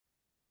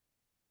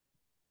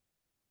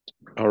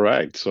All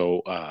right,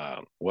 so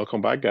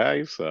welcome back,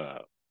 guys.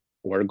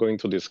 We're going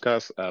to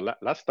discuss.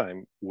 Last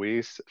time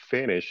we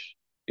finished,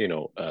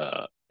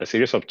 a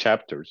series of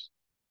chapters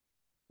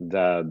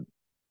that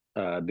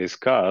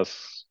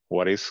discuss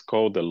what is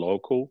called the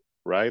local,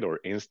 right, or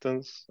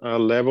instance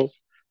level.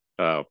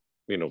 Uh,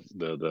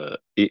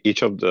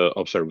 each of the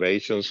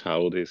observations,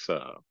 how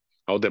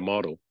the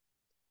model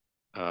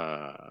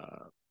uh,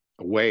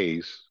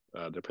 weighs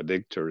the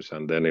predictors,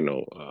 and then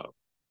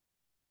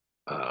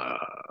uh,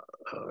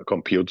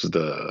 computes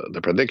the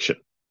prediction.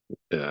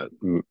 uh,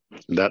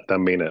 that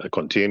mean a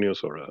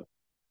continuous or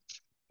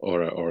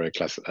a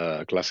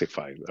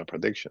classified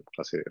prediction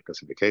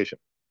classification.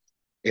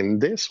 In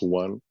this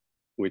one,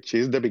 which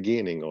is the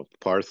beginning of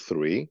part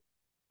three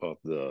of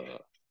the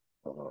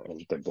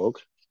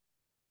book,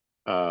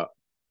 uh,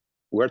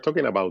 we're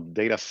talking about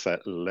data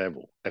set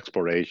level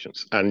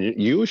explorations, and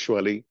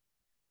usually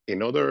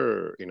in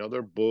other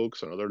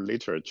books and other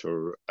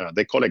literature,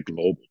 they call it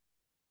global.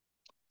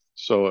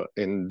 So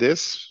in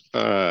this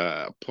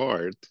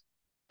part,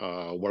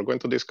 we're going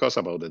to discuss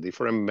about the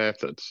different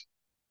methods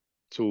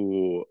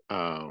to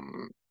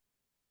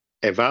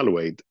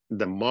evaluate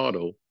the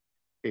model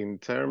in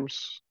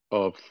terms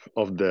of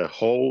the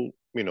whole,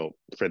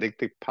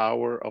 predictive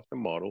power of the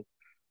model,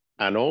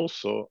 and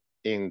also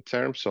in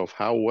terms of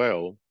how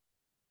well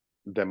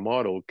the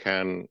model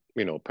can,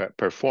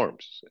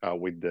 performs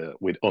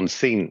with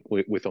unseen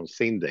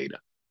data,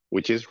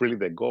 which is really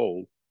the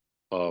goal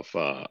of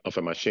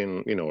a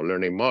machine,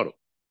 learning model,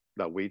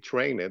 that we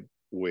train it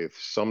with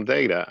some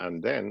data,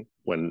 and then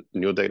when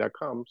new data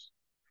comes,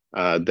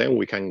 then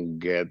we can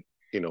get,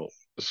 you know,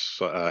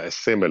 a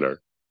similar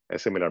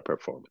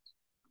performance.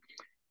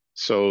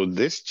 So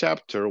this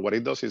chapter, what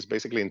it does is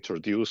basically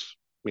introduce,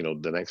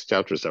 the next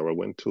chapters that we're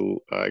going to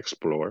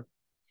explore.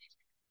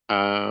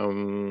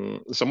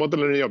 Some of the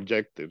learning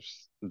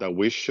objectives that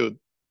we should,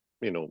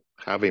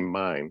 have in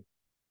mind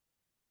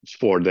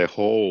for the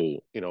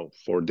whole,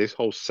 for this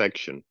whole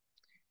section,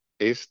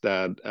 is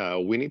that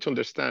we need to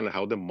understand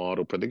how the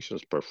model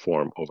predictions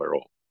perform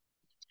overall.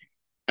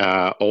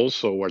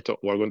 Also, we're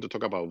going to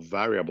talk about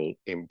variable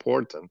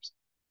importance,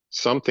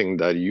 something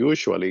that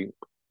usually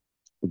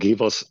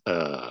give us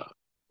a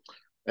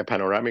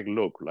panoramic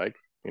look, like,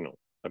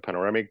 a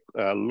panoramic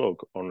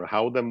look on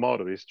how the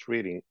model is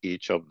treating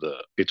each of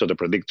the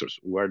predictors,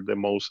 where the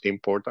most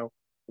important,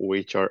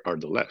 which are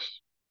the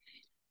less.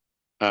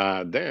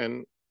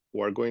 Then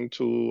we're going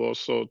to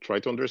also try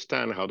to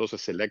understand how does a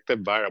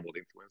selected variable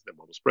influence the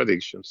model's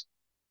predictions,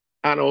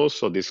 and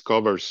also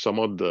discover some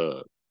of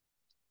the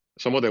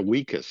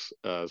weakest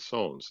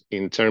zones,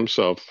 in terms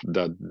of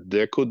that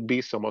there could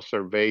be some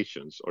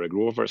observations or a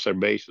group of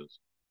observations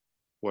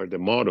where the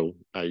model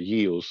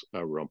yields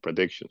wrong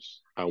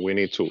predictions, and we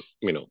need to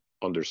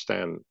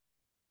understand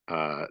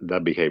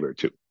that behavior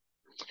too.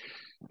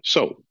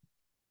 So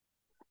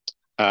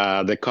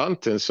the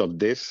contents of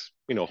this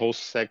whole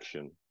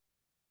section,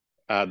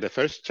 the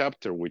first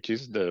chapter, which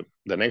is the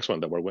next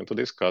one that we're going to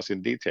discuss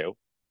in detail,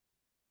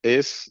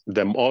 is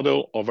the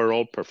model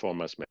overall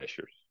performance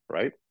measures,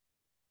 right?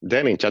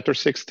 Then in chapter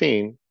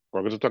 16,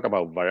 we're going to talk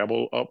about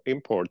variable of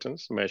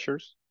importance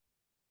measures.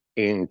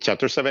 In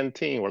chapter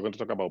 17, we're going to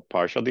talk about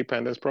partial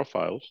dependence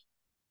profiles.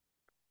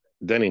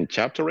 Then in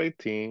chapter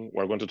 18,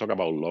 we're going to talk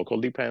about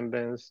local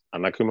dependence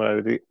and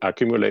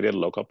accumulated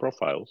local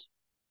profiles.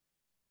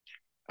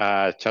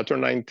 Chapter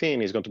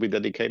 19 is going to be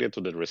dedicated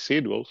to the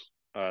residuals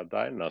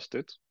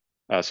diagnostics,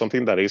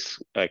 something that is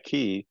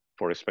key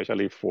for,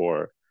 especially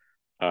for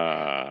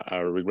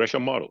our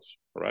regression models,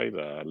 right?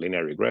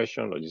 Linear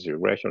regression, logistic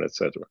regression,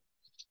 etc.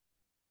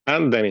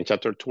 And then in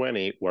chapter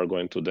 20, we're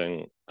going to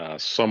then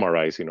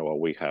summarize, what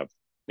we have,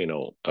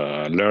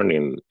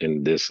 learned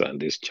in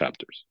these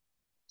chapters.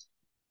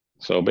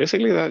 So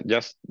basically,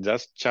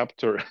 that's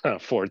chapter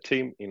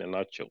 14 in a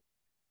nutshell.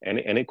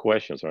 Any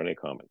questions or any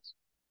comments?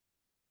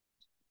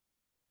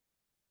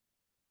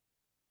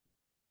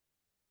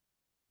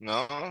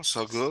 No,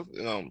 so good.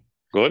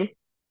 Good.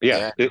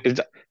 Yeah. Yeah.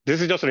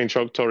 This is just an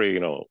introductory,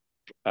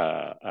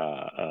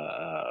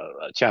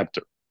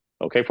 chapter.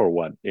 Okay, for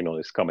what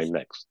is coming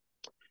next.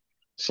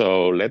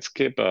 So let's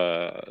keep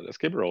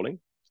rolling.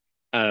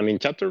 And in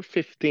chapter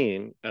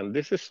 15, and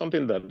this is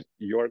something that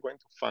you are going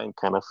to find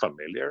kind of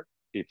familiar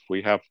if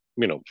we have,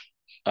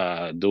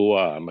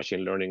 do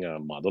machine learning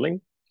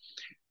modeling.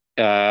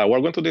 We're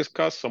going to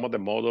discuss some of the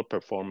model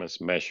performance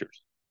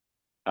measures.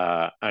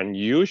 And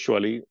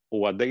usually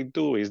what they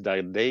do is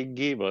that they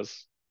give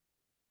us,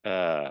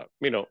 an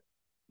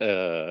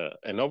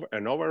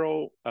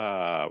overall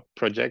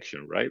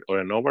projection, right? Or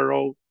an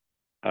overall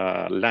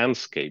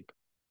landscape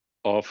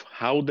of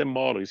how the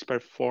model is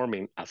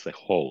performing as a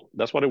whole.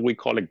 That's what we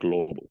call it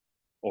global,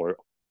 or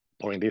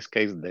or in this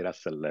case, data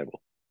set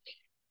level.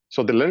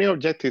 So the learning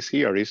objectives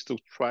here is to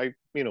try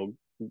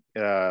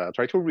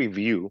to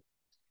review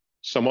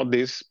some of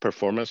these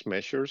performance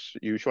measures,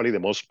 usually the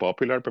most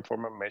popular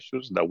performance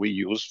measures that we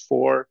use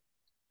for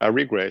a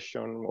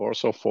regression,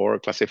 also for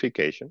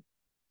classification,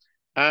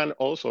 and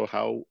also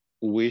how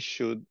we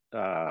should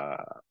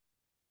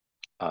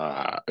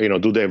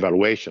do the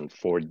evaluation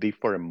for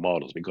different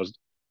models, because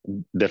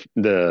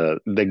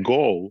the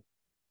goal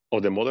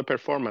of the model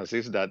performance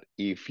is that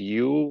if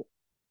you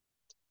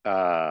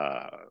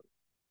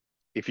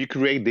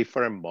create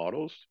different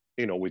models,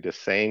 with the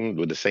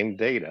same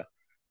data.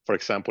 For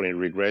example, in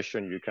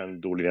regression, you can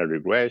do linear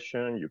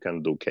regression, you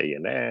can do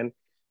KNN,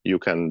 you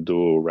can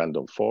do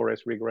random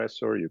forest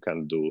regressor, you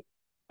can do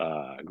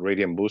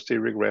gradient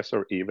boosted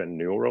regressor, even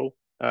neural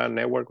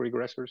network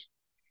regressors.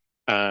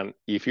 And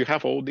if you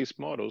have all these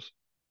models,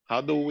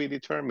 how do we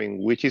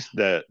determine which is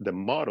the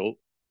model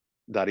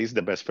that is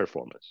the best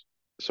performance?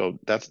 So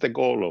that's the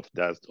goal of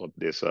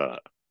this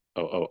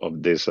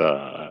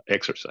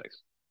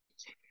exercise.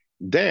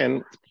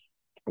 Then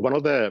one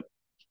of the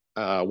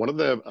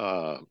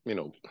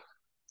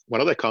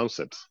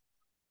concepts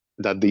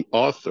that the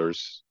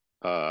authors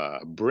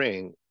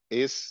bring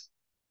is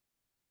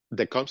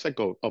the concept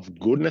of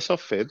goodness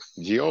of fit,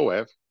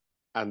 GOF,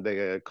 and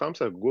the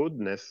concept of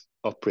goodness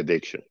of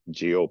prediction,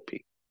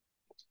 GOP.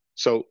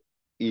 So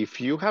if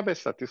you have a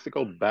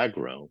statistical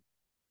background,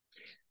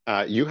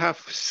 you have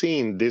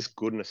seen this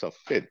goodness of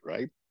fit,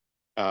 right?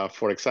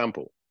 For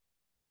example,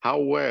 how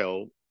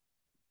well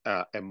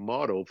a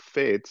model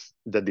fits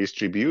the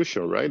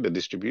distribution, right? The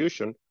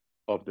distribution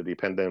of the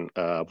dependent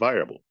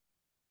variable.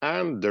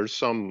 And there's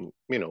some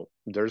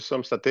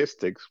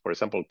statistics. For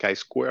example,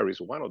 chi-square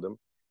is one of them.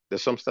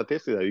 There's some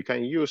statistics that you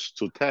can use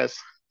to test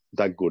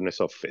that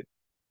goodness of fit.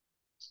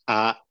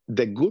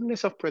 The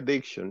goodness of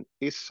prediction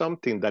is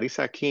something that is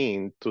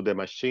akin to the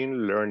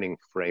machine learning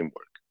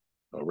framework,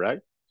 all right?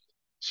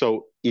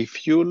 So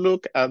if you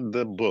look at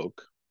the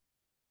book,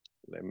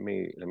 let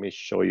me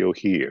show you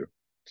here.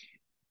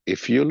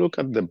 If you look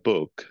at the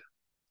book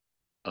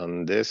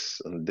on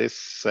this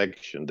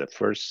section, the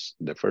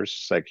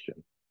first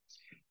section,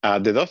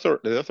 the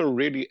author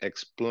really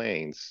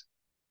explains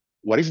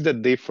what is the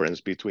difference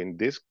between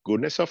this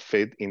goodness of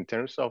fit in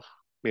terms of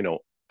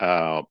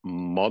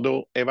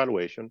model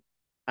evaluation,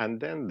 and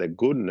then the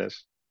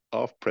goodness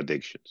of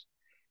predictions.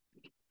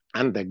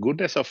 And the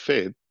goodness of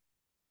fit,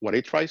 what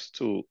it tries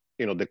to,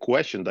 the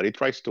question that it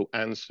tries to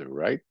answer,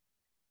 right,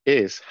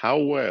 is how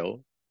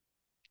well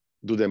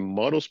do the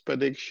model's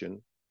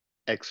prediction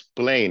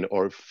explain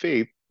or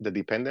fit the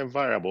dependent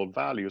variable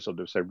values of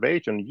the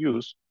observation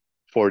used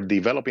for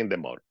developing the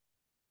model,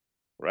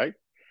 right?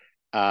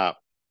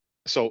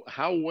 So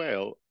how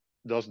well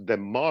does the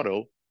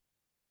model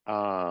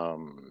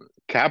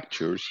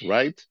captures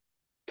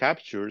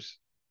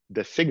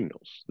the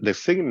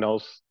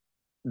signals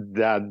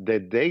that the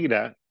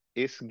data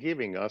is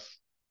giving us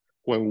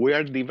when we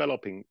are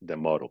developing the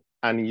model.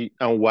 And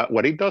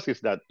what it does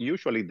is that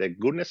usually the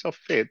goodness of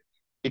fit,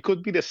 it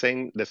could be the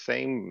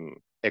same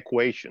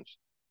equations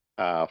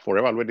for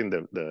evaluating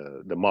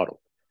the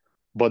model.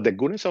 But the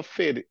goodness of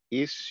fit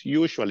is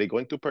usually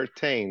going to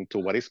pertain to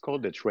what is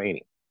called the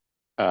training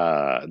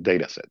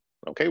data set,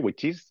 okay,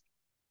 which is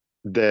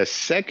the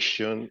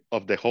section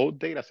of the whole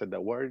data set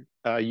that we're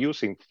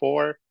using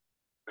for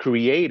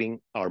creating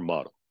our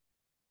model,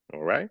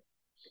 all right?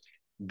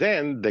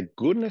 Then the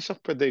goodness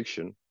of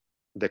prediction,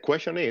 the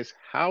question is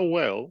how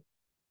well,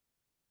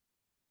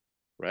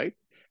 right?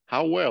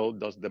 How well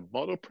does the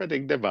model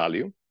predict the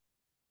value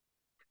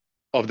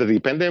of the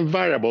dependent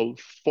variable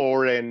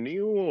for a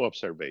new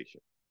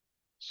observation?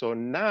 So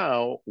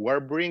now we're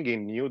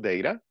bringing new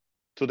data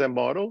to the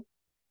model,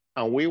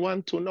 and we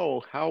want to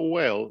know how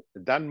well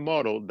that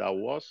model that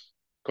was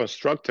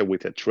constructed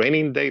with a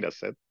training data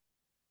set,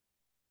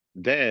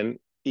 then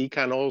it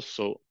can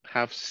also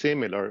have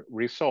similar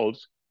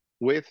results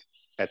with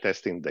a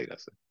testing data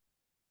set.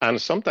 And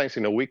sometimes,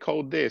 we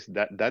call this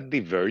that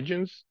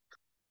divergence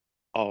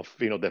of,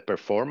 the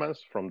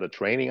performance from the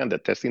training and the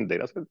testing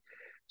data set.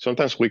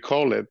 Sometimes we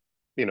call it,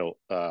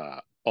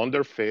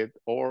 underfit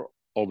or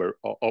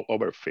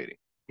overfitting,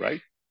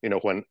 right?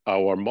 When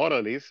our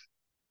model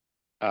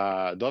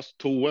does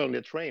too well in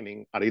the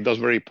training and it does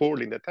very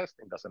poorly in the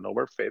testing, that's an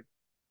overfit.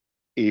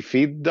 If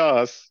it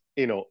does,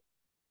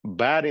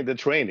 bad in the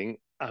training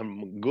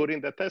and good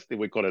in the testing,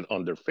 we call it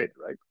underfit,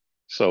 right?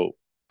 So,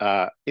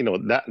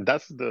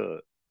 that's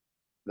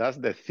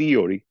the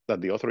theory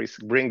that the author is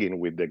bringing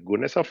with the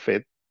goodness of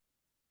fit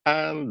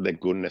and the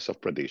goodness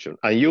of prediction.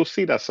 And you'll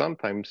see that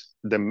sometimes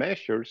the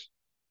measures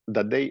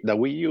that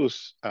we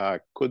use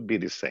could be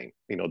the same.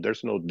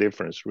 There's no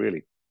difference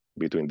really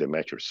between the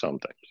measures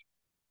sometimes.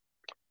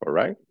 All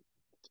right.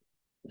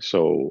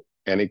 So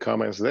any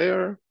comments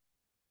there?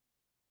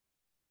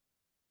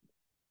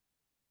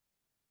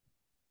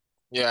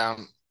 Yeah,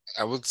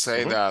 I would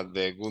say Mm-hmm. that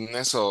the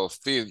goodness of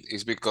fit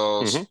is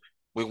because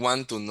we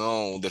want to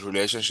know the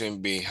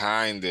relationship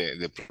behind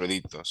the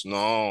predictors.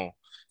 No,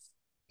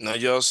 not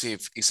just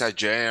if it's a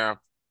general.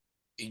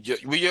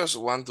 We just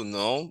want to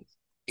know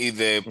if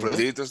the Mm-hmm.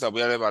 predictors that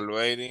we are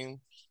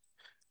evaluating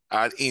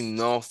are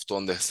enough to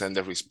understand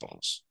the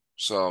response.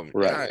 So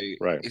Right. yeah,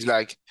 Right. it's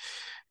like,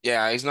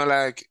 yeah, it's not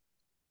like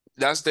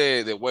that's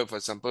the way. For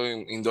example,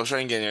 in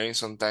industrial engineering,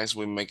 sometimes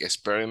we make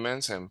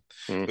experiments and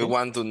we Mm-hmm.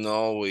 want to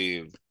know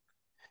if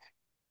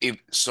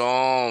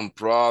some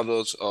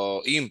products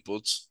or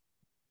inputs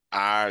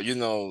are,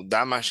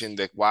 damaging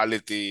the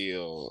quality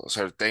of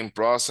certain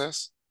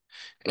process.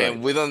 Right.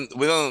 And we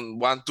don't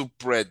want to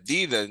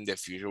predict that in the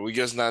future. We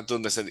just not to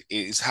understand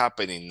it's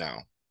happening now.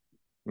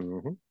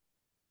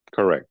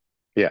 Correct.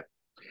 Yeah.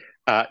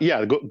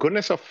 Yeah,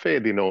 goodness of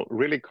fit,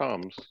 really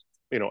comes,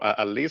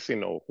 at least,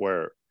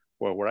 where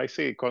I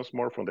see it comes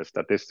more from the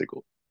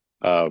statistical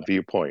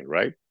viewpoint,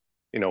 right?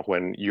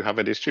 When you have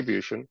a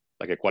distribution,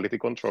 like a quality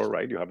control,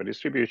 right? You have a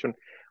distribution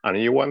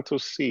and you want to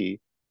see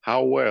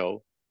how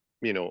well,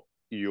 your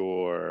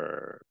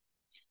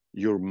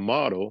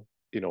model,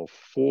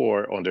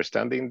 for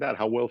understanding that,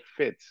 how well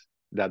fits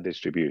that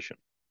distribution.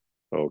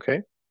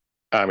 Okay.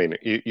 I mean,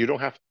 you don't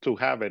have to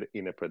have it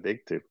in a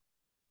predictive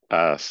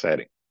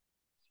setting.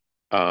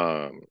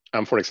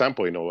 And for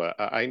example,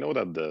 I know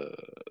that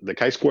the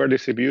chi-square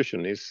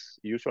distribution is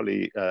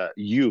usually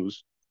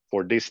used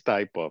for this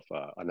type of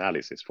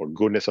analysis, for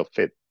goodness of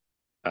fit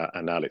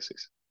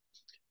analysis.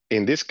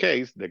 In this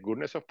case, the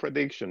goodness of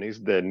prediction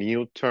is the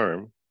new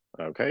term.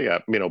 Okay,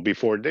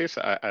 before this,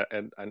 I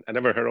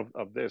never heard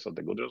of this, of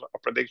the goodness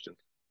of prediction,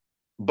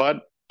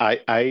 but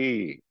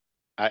I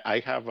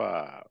have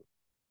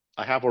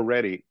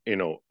already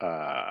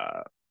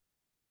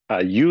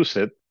use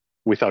it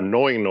without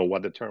knowing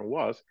what the term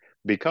was,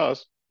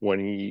 because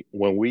when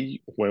we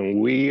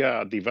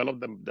develop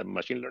the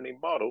machine learning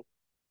model,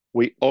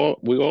 we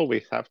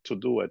always have to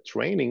do a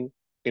training,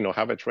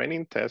 have a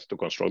training test to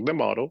construct the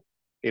model,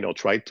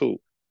 try to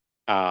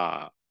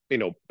uh,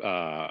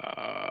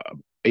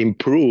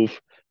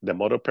 improve the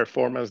model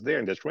performance there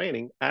in the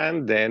training,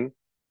 and then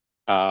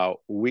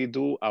we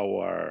do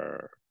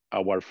our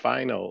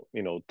final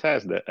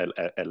test,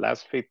 a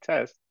last fit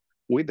test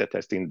with the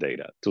testing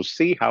data to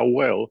see how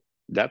well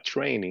that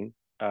training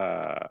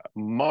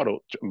model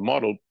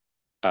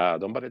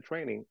done by the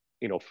training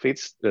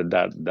fits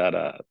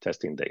that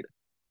testing data.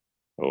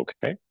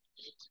 Okay.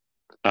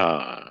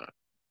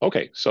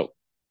 Okay, so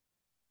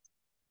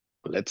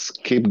let's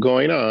keep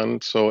going on.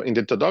 So in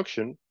the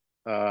introduction,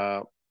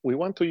 we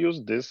want to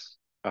use this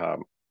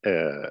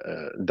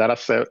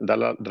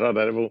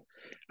data-level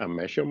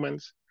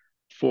measurements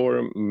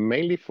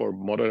mainly for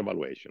model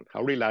evaluation.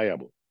 How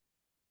reliable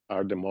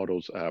are the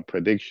model's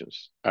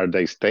predictions? Are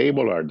they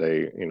stable? Are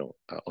they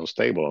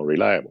unstable or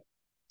reliable?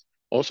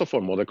 Also for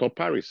model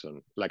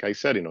comparison, like I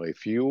said,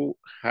 if you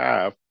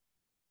have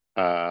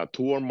 2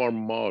 or more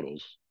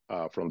models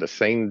from the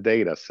same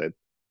data set,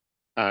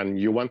 and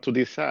you want to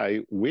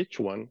decide which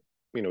one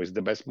is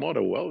the best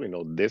model, well,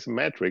 these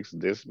metrics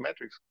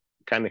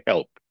can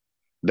help.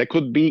 There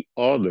could be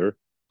other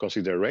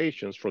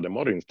considerations for the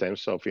model in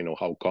terms of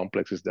how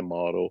complex is the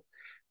model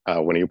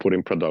when you put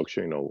in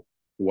production,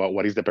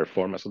 what is the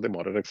performance of the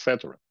model,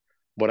 etc.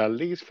 But at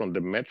least from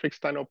the metric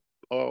from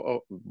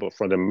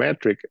the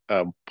metric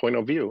point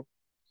of view,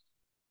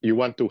 you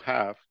want to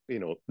have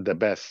the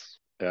best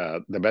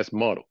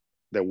model,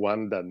 the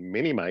one that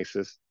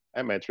minimizes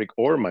a metric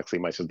or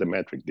maximizes the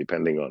metric,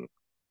 depending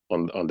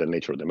on the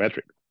nature of the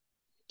metric.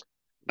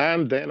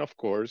 And then, of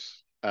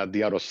course,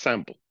 the auto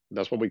sample.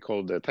 That's what we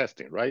call the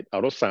testing, right?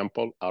 Auto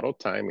sample, auto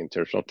time, in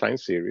terms of time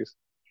series.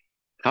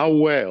 How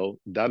well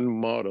that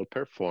model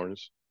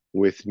performs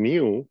with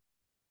new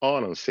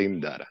unseen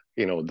data.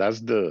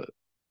 That's the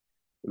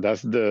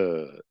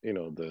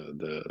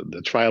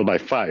trial by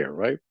fire,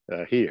 right?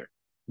 Here,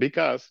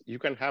 because you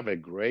can have a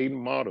great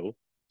model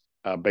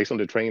based on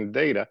the trained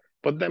data,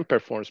 but then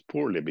performs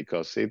poorly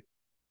because it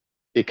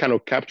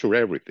cannot capture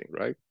everything,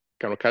 right?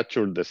 Cannot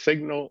capture the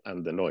signal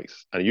and the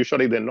noise. And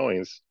usually the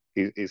noise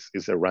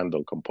is a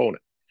random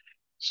component.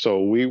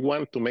 So we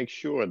want to make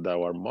sure that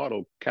our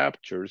model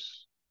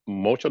captures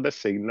much of the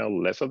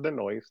signal, less of the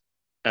noise,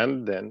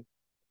 and then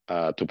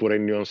to put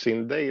in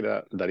unseen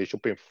data that it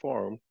should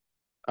perform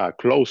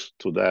close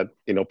to that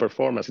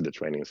performance in the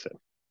training set.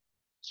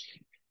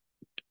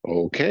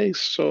 Okay,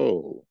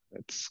 so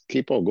let's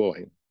keep on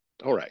going.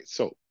 All right,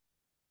 so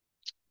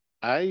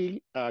I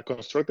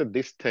constructed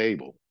this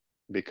table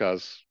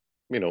because,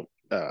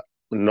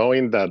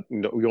 knowing that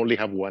we only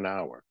have 1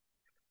 hour,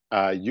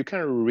 you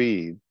can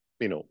read,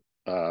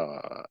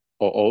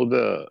 all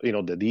the,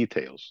 the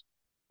details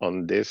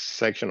on this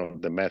section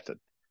of the method.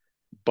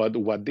 But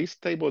what this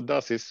table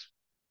does is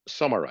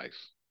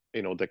summarize,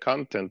 the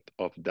content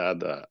of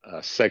that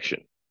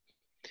section.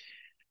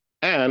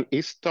 And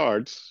it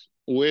starts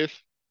with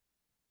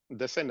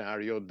the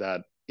scenario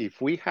that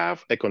if we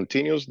have a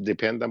continuous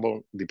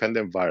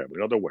dependent variable,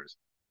 in other words,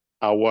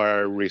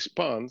 our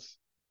response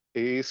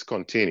is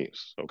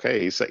continuous.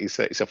 Okay, it's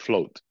a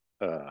float,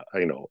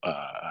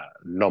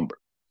 number.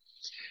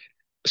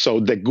 So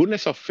the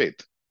goodness of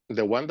fit,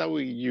 the one that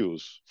we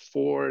use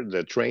for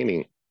the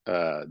training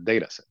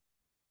data set,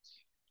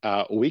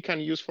 we can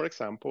use, for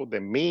example,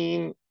 the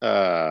mean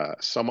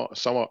sum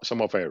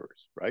of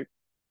errors, right?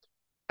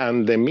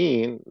 And the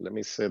mean, let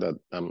me say that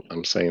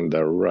I'm saying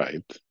that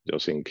right,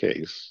 just in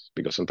case,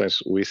 because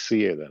sometimes we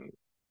see it and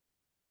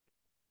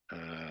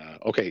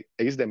okay,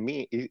 is the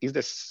mean is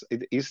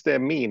the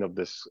mean of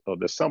the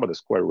sum of the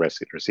square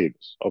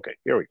residues. Okay,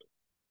 here we go.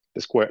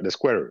 The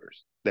square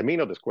errors, the mean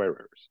of the square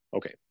errors.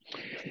 Okay,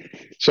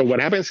 So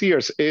what happens here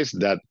is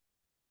that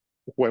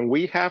when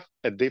we have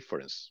a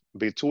difference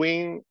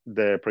between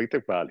the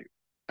predicted value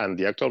and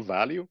the actual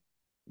value,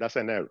 that's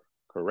an error,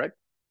 correct?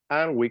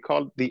 And we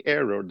call the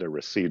error the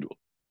residual.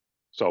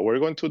 So what we're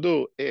going to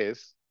do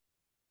is,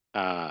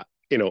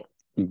 you know,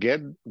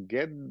 get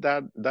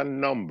that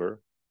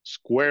number,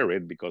 square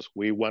it, because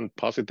we want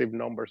positive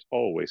numbers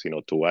always, you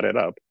know, to add it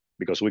up,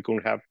 because we can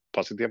have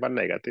positive and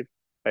negative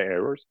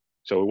errors.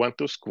 So we want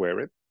to square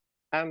it,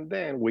 and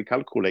then we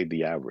calculate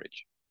the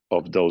average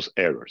of those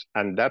errors.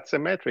 And that's a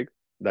metric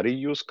that is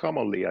used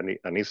commonly, and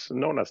it's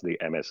known as the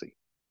MSE.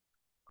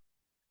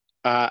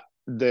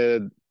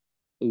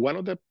 One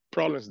of the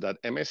problems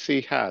that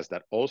MSE has,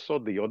 that also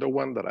the other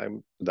one that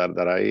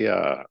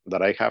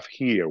I have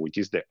here, which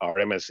is the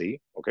RMSE,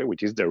 okay,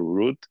 which is the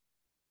root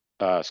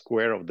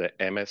square of the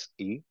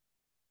MSE,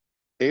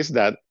 is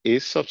that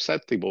it's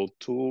susceptible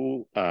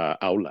to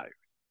outlier.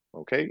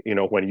 Okay, you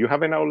know, when you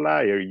have an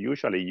outlier,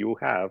 usually you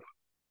have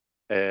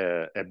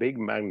a big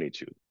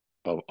magnitude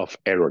of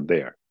error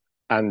there,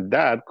 and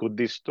that could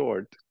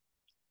distort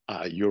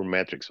your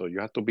metrics. So you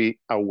have to be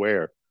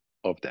aware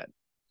of that.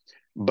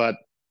 But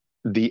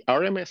the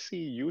RMSE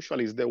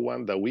usually is the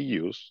one that we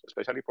use,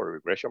 especially for a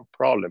regression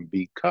problem,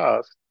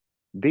 because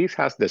this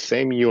has the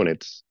same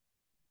units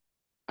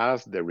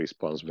as the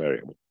response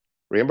variable.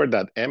 Remember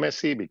that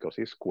MSE, because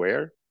it's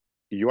square,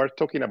 you are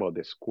talking about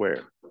the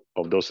square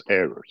of those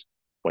errors.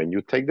 When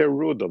you take the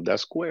root of that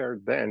square,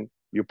 then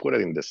you put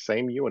it in the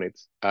same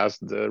units as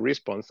the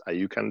response, and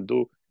you can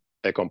do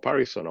a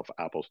comparison of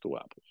apples to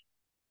apples.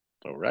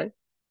 All right.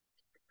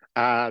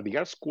 The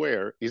R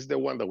square is the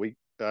one that we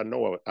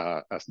know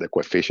as the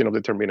coefficient of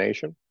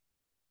determination.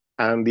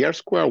 And the R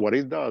square, what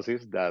it does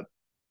is that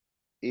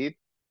it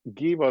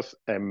gives us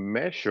a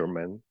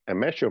measurement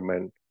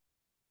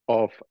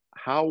of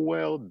how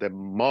well the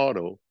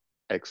model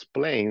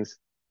explains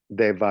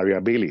the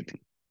variability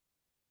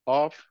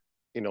of,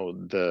 you know,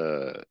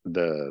 the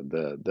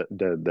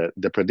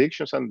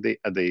predictions and the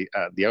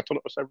actual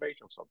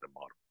observations of the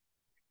model.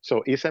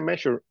 So it's a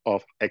measure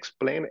of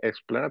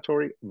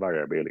explanatory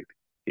variability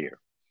here.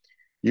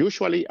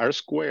 Usually R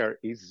square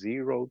is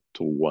 0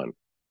 to 1.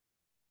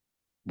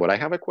 But I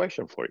have a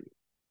question for you.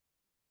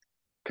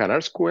 Can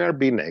R square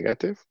be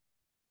negative?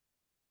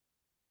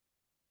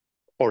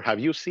 Or have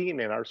you seen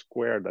an R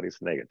square that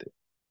is negative?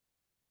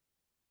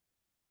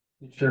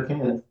 It sure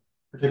can,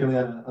 particularly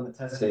on the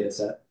test data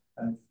set.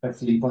 I've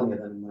seen plenty of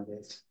them in my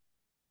days.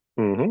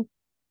 Mm-hmm.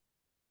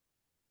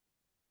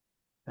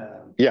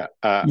 Yeah,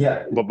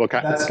 but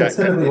that's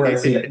typically where I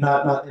see it,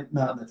 not in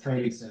the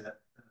training set.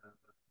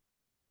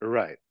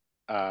 Right.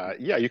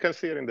 Yeah, you can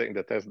see it in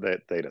the test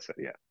data set.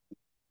 Yeah.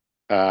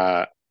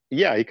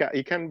 Yeah,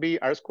 it can be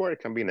R square. It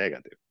can be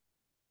negative.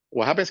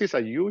 What happens is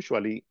that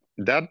usually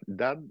that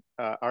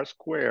R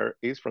square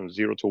is from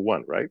 0 to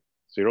 1, right?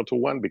 0 to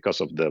 1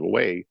 because of the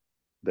way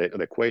the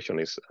equation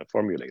is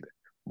formulated.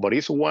 But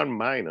it's 1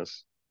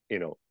 minus, you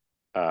know,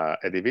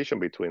 a division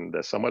between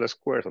the sum of the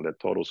squares and the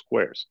total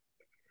squares.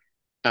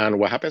 And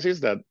what happens is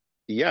that,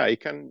 yeah, it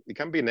can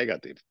be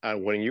negative.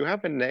 And when you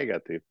have a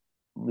negative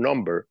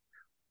number,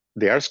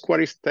 the R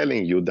square is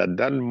telling you that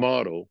that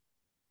model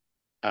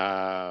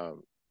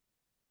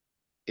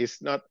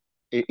is not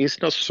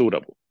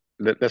suitable.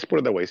 Let's put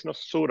it that way. It's not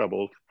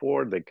suitable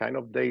for the kind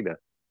of data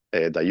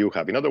that you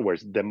have. In other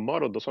words, the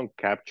model doesn't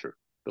capture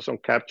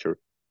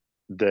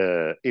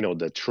the, you know,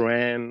 the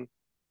trend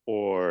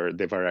or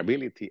the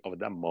variability of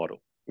that model,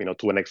 you know,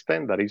 to an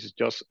extent that it's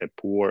just a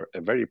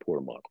very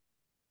poor model.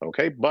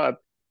 Okay, but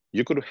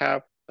you could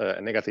have a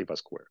negative R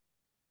square.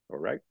 All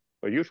right,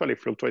 but usually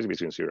fluctuates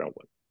between 0 and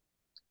 1.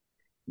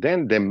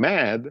 Then the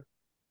MAD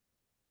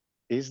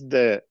is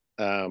the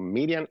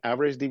median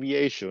average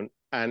deviation,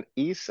 and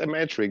is a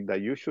metric that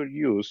you should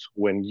use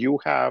when you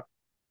have,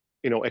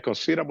 you know, a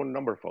considerable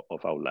number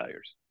of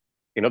outliers.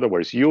 In other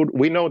words,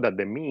 we know that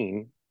the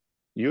mean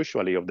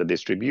usually of the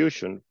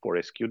distribution, for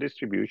a skew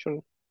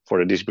distribution,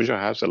 for a distribution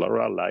that has a lot of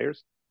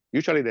outliers,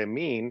 usually the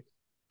mean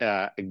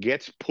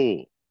gets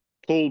pulled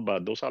by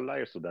those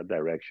outliers to that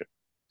direction.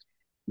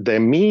 The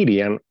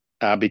median,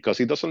 because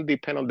it doesn't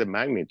depend on the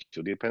magnitude,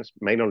 it depends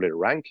mainly on the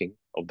ranking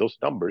of those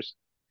numbers,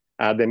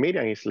 the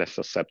median is less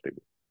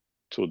susceptible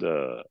to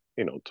the,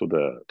 you know, to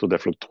the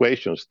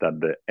fluctuations that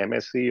the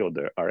MSE or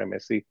the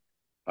RMSE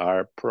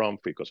are prone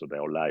because of the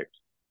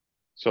outliers.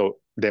 So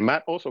the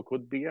MAD also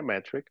could be a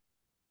metric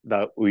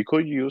that we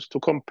could use to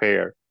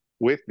compare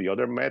with the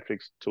other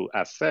metrics to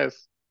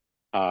assess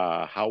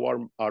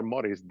how our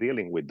model is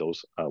dealing with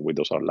those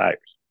outliers.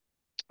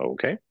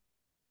 Okay.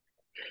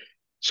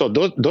 So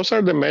those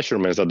are the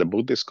measurements that the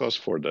book discussed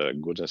for the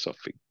goodness of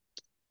fit.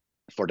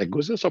 For the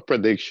goodness of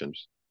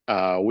predictions,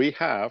 we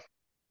have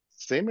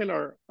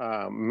similar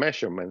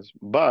measurements,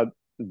 but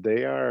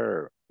they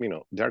are, you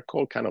know, they're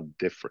called kind of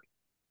different.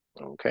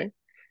 Okay.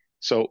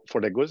 So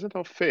for the goodness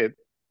of fit,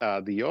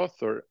 the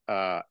author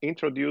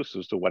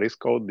introduces to what is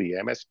called the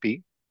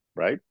MSP,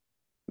 right?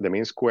 The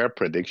mean square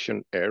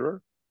prediction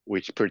error,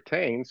 which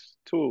pertains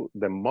to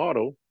the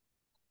model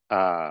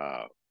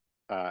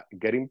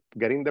getting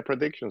the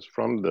predictions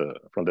from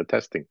the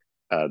testing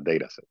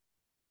data set.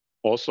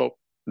 Also,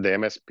 the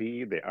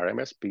MSP, the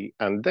RMSP,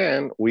 and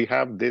then we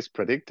have this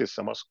predicted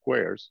sum of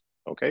squares,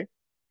 okay,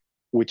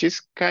 which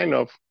is kind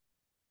of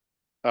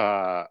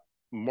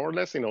more or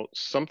less,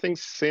 something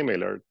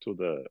similar to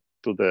the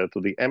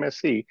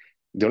MSE.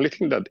 The only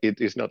thing that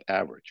it is not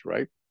average,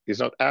 right? It's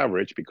not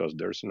average because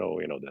there's no,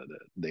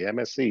 the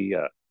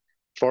MSE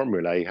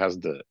formula. It has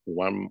the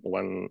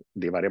one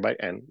divided by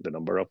n, the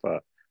number of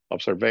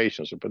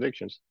observations or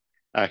predictions.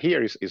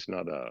 Here is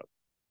not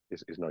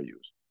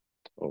used,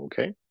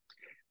 okay?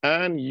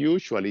 And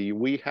usually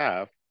we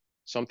have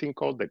something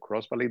called the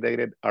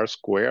cross-validated R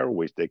square,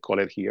 which they call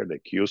it here the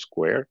Q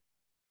square.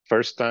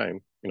 First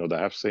time, that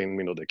I've seen,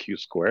 the Q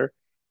square,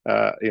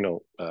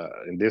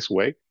 in this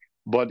way.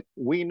 But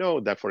we know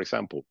that, for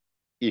example,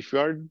 if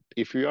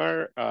you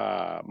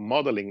are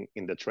modeling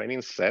in the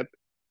training set,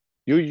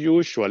 you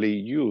usually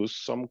use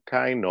some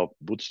kind of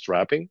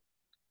bootstrapping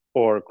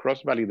or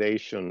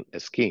cross-validation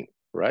scheme,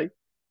 right?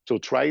 To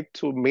try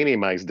to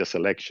minimize the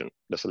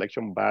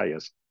selection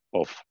bias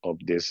of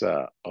this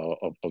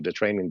of the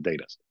training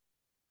data.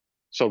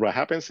 So what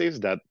happens is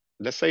that,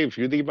 let's say if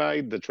you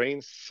divide the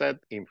training set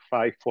in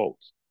 5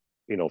 folds,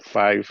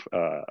 five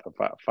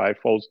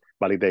folds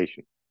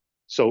validation.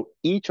 So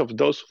each of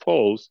those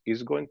folds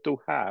is going to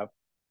have,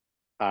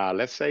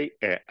 let's say,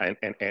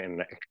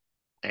 an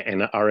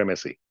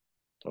RMSE,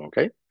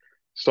 okay?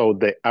 So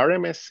the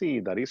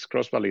RMSE that is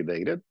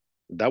cross-validated,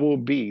 that will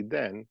be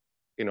then,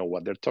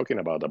 what they're talking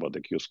about the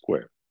Q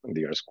square and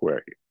the R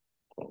square here,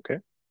 okay?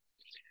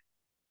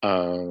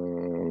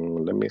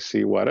 Let me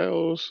see what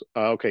else.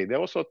 Okay, they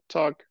also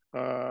talk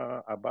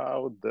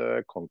about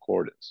the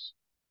concordance,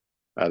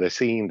 the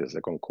C index,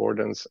 the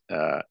concordance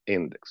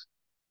index,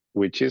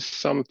 which is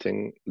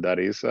something that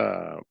is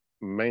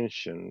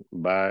mentioned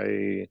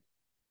by,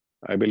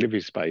 I believe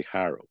it's by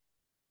Harold,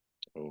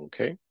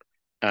 okay?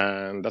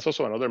 And that's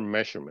also another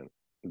measurement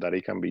that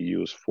it can be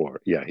used for,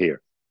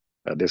 here,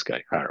 this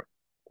guy, Harold,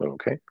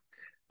 okay?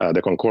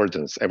 The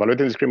concordance,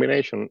 evaluating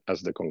discrimination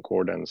as the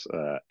concordance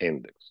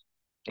index,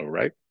 all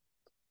right?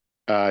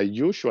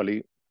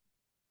 Usually,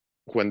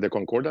 when the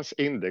concordance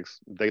index,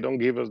 they don't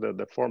give us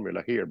the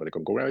formula here, but the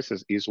concordance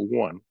is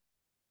 1.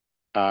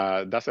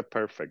 That's a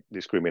perfect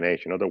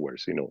discrimination. In other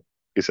words,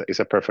 it's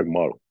a perfect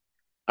model.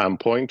 And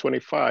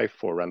 0.25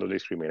 for random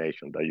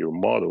discrimination, that your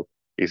model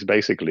is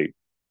basically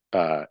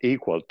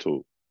equal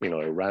to,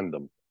 a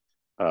random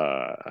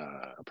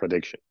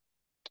prediction,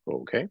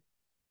 okay?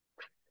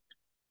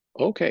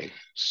 Okay,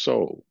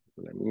 so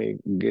let me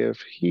give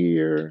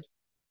here.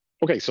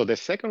 Okay, so the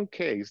second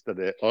case that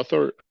the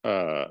author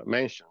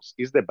mentions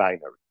is the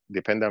binary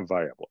dependent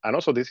variable. And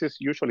also this is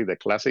usually the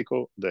classic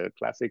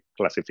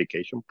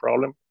classification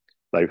problem.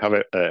 Like you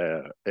have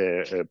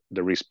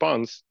the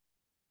response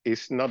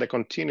is not a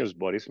continuous,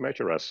 but it's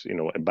measured as,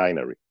 a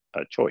binary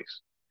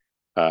choice.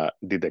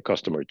 Did the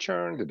customer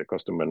churn? Did the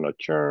customer not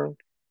churn?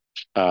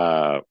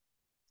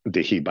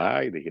 Did he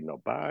buy? Did he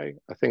not buy?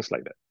 Things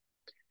like that.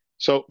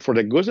 So for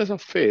the goodness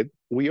of fit,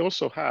 we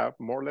also have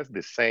more or less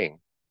the same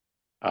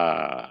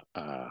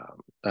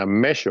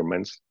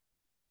measurements,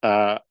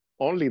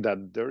 only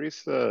that there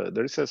is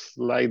a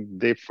slight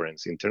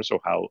difference in terms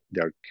of how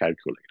they are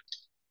calculated,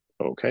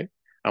 okay?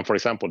 And for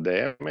example,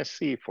 the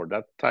MSC for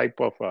that type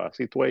of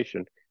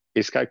situation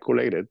is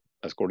calculated,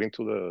 according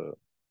to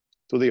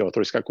the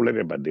author, is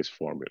calculated by this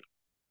formula,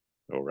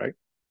 all right?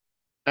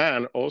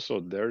 And also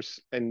there's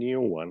a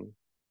new one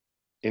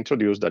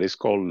introduced that is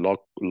called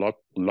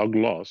log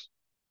loss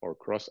or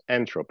cross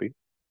entropy,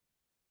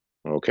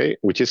 okay,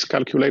 which is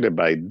calculated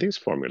by this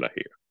formula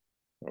here,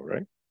 all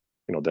right?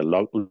 The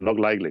log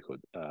likelihood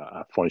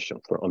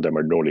function on the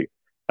Bernoulli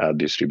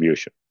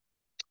distribution.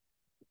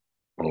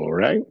 All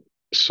right,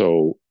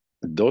 so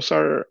those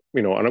are,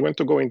 I'm not going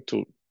to go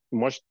into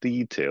much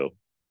detail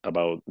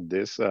about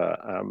these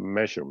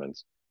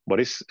measurements, but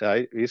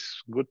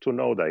it's good to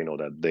know that,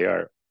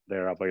 that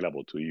they're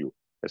available to you,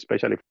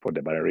 especially for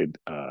the binary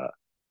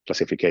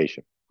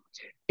classification.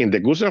 In the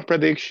Guzman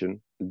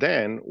prediction,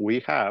 then we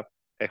have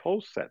a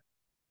whole set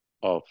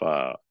of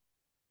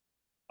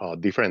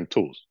different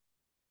tools.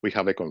 We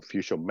have a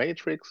confusion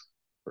matrix,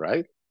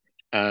 right?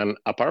 And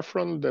apart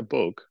from the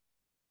book,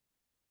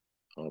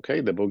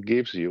 okay, the book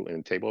gives you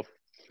in table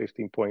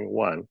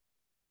 15.1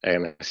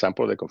 an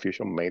example of the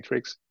confusion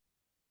matrix.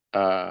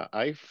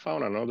 I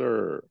found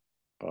another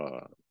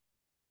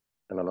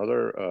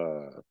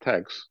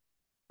text,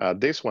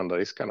 this one that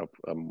is kind of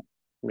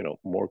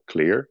more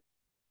clear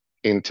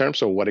in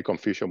terms of what a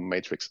confusion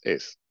matrix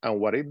is. And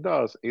what it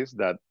does is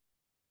that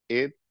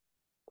it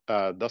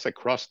does a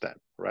cross-tab,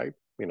 right?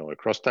 A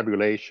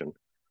cross-tabulation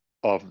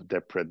of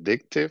the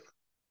predictive,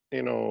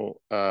 the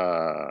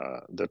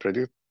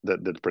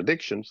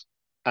predictions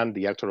and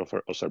the actual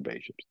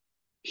observations.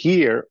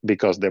 Here,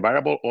 because the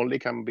variable only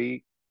can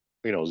be,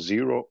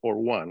 0 or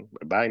 1,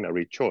 a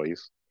binary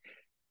choice,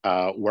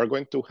 we're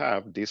going to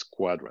have this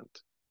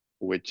quadrant,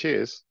 which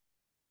is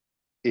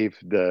if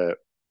the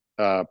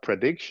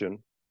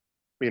prediction,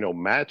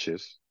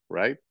 matches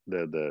right?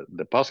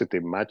 The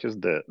positive matches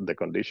the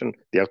condition,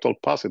 the actual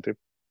positive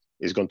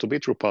is going to be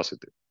true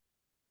positive.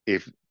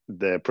 If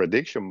the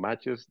prediction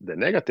matches the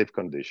negative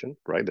condition,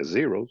 right, the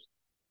zeros,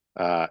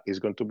 is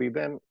going to be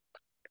then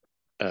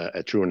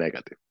a true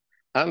negative.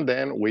 And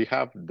then we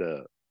have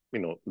the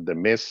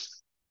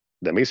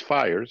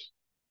misfires,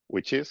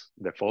 which is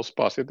the false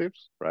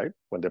positives, right?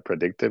 When the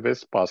predictive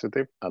is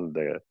positive and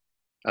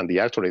the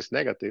actual is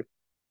negative,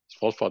 it's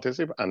false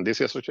positive, and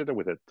this is associated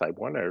with a type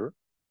 1 error.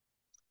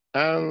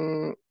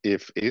 And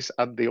if it's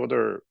at the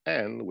other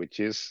end, which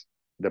is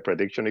the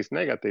prediction is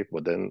negative,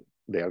 but then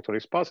the actual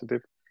is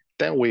positive,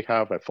 then we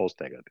have a false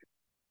negative,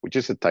 which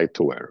is a type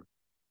 2 error.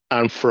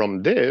 And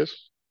from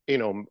this,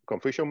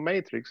 confusion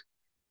matrix,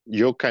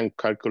 you can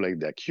calculate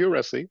the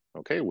accuracy,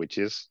 okay, which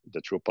is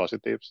the true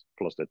positives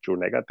plus the true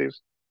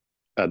negatives,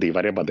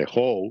 divided by the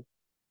whole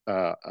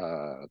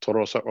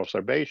total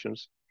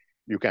observations.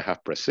 You can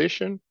have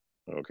precision,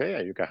 okay,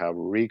 and you can have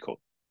recall.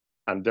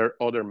 And there are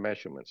other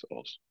measurements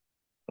also,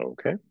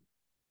 okay.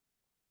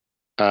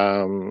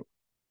 I'm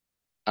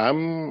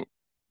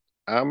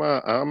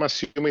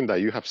assuming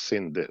that you have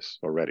seen this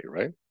already,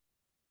 right?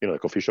 The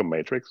confusion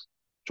matrix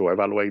to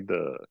evaluate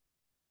the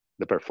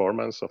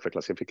performance of a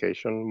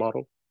classification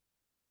model.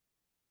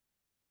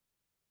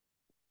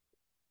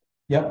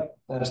 Yep,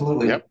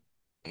 absolutely. Yep.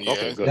 Yeah.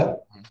 Okay, good.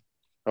 Yep.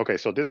 Okay,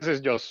 so this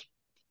is just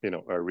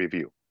a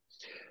review.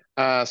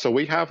 So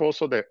we have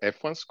also the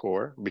F1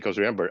 score, because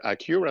remember,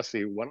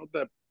 accuracy, one of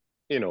the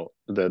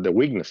the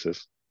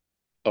weaknesses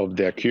of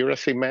the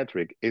accuracy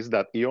metric is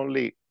that it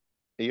only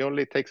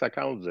takes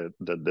account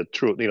the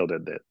true,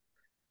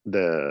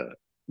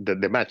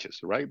 the matches,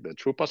 right? The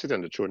true positive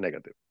and the true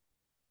negative.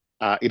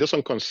 It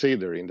doesn't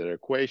consider in the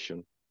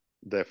equation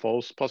the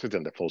false positive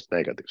and the false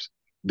negatives.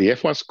 The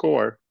F1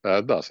 score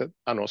does it,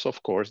 and also,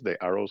 of course, the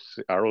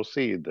ROC,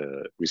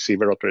 the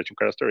receiver observation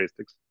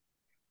characteristics,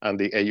 and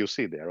the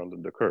AUC, they are under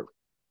the curve,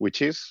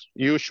 which is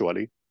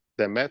usually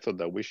the method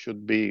that we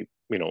should be,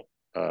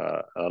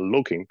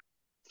 looking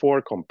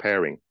for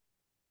comparing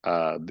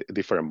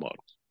different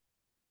models.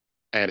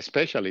 And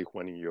especially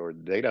when in your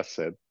data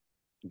set,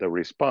 the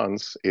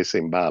response is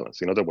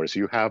imbalanced. In other words,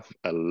 you have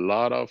a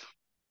lot of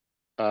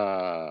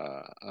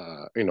a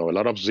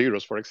lot of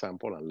zeros, for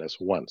example, and less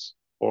ones,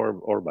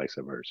 or vice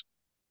versa.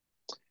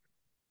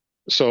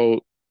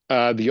 So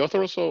the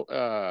author also,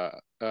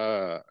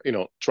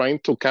 trying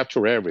to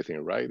capture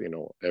everything, right?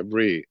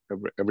 Every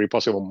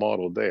possible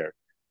model there.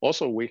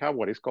 Also, we have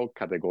what is called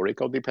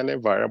categorical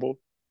dependent variable,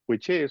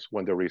 which is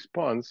when the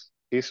response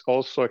is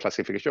also a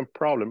classification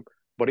problem,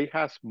 but it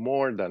has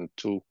more than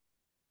two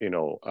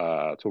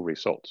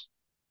results.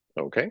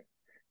 Okay.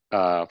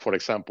 For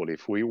example,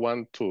 if we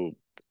want to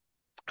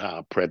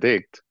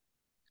predict,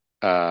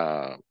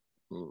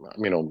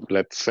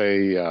 let's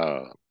say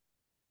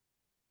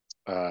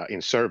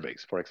in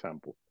surveys, for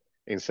example,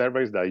 in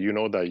surveys that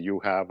that you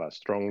have a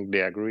strongly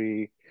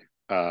agree,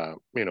 right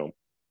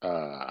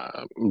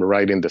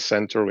in the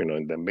center,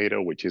 in the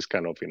middle, which is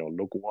kind of,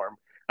 lukewarm,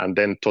 and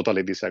then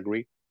totally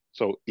disagree.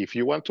 So if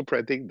you want to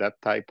predict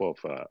that type of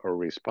a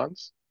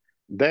response,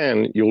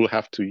 then you will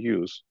have to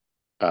use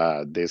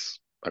this,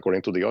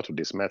 according to the author,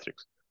 this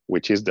metrics,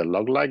 which is the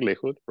log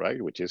likelihood,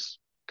 right? Which is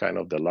kind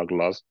of the log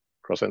loss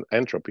cross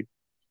entropy.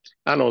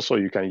 And also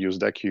you can use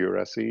the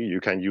accuracy, you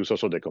can use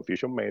also the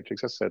confusion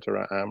matrix,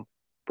 etc., and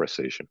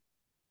precision.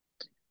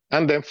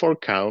 And then for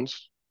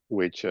counts,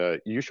 which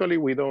usually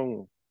we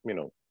don't, we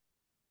don't,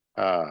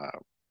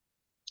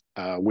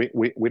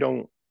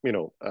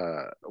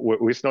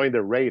 it's not in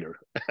the radar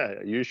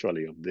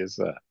usually of these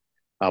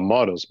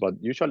models, but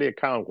usually a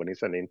count when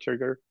it's an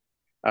integer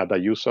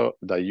that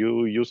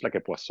you use like a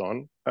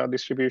Poisson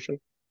distribution.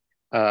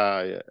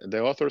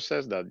 The author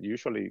says that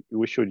usually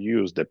we should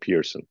use the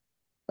Pearson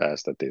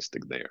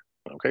statistic there,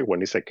 okay,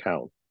 when it's a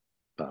count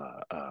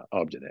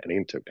object, an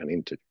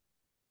integer.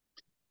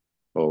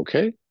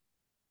 Okay.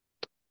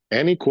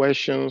 Any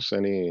questions?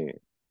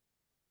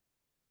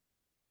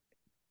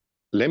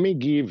 Let me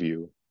give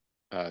you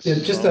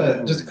Just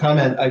a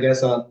comment, I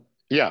guess, on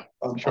sure.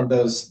 on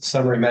those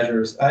summary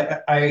measures.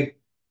 I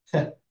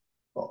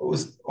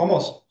was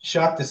almost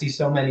shocked to see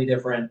so many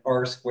different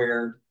R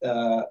squared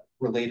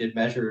related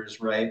measures,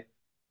 right?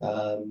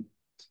 I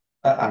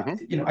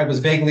was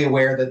vaguely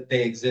aware that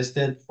they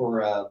existed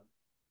for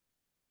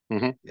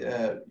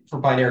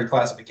binary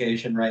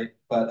classification, right?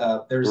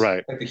 But there's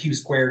like the Q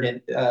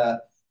squared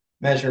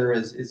measure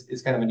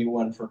is kind of a new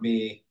one for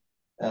me.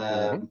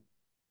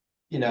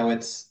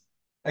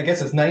 I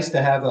guess it's nice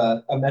to have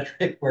a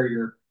metric where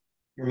your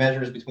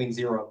measure is between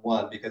 0 and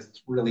 1 because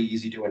it's really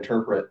easy to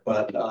interpret.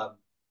 But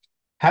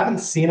haven't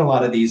seen a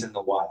lot of these in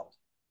the wild.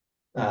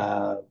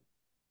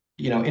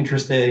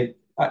 Interesting.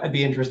 I'd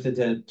be interested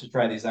to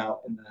try these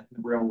out in the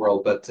real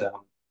world. But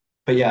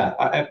yeah,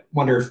 I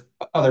wonder if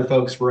other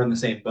folks were in the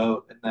same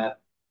boat and that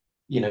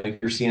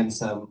you're seeing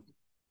some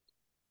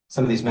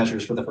of these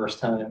measures for the first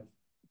time.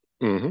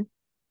 Okay.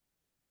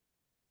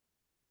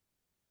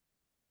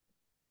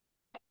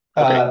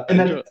 And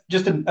then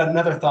just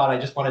another thought I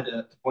just wanted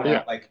to point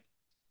out, like,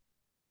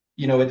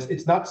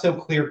 it's not so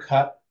clear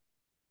cut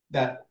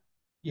that,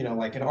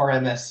 like an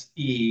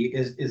RMSE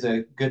is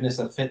a goodness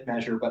of fit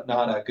measure, but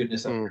not a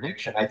goodness of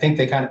prediction. I think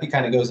it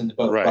kind of goes into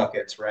both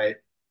buckets, right?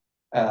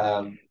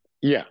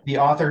 Yeah. The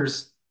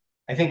authors,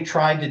 I think,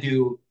 tried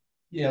to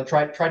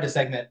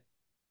segment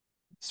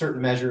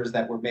certain measures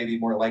that were maybe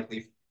more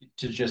likely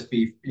to just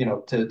be,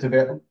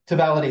 to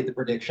validate the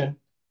prediction,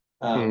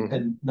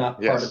 and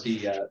not part of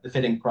the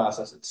fitting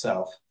process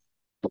itself.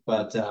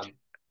 But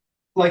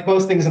like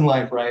most things in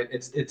life, right?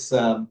 It's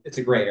a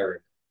gray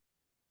area.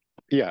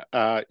 Yeah.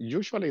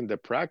 Usually in the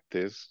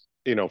practice,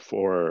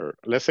 for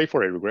let's say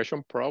for a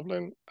regression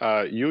problem,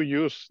 you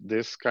use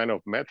this kind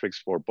of metrics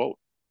for both.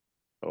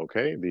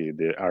 Okay,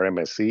 the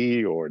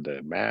RMSE or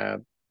the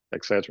MAD,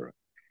 etc.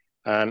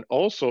 And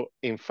also,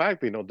 in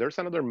fact, there's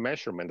another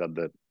measurement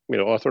that the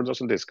author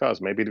doesn't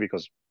discuss, maybe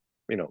because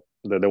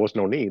there was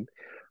no need,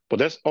 but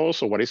there's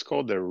also what is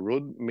called the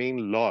root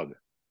mean log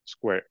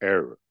square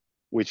error,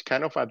 which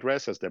kind of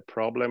addresses the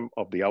problem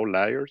of the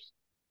outliers,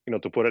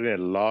 to put it in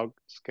a log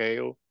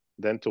scale,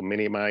 then to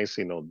minimize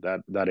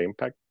that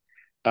impact.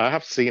 I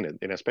have seen it,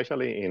 and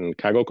especially in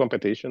Kaggle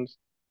competitions.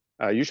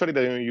 Usually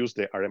they don't use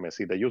the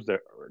RMSE, they use the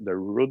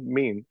root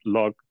mean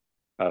log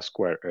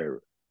square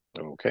error.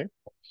 Okay.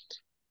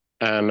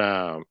 And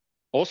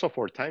also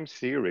for time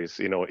series,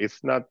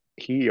 it's not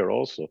here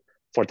also.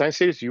 For time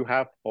series, you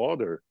have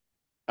other,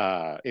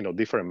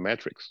 different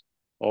metrics.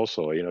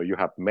 Also, you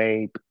have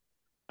MAPE,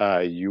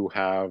 you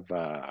have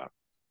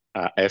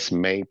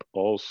SMAPE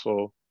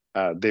also,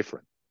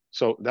 different.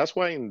 So that's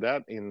why in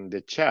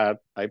the chat,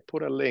 I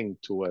put a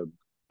link to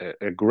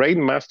a great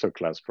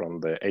masterclass from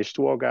the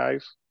H2O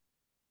guys,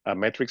 a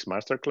metrics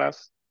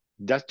masterclass.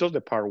 That's just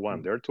the part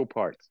one. There are two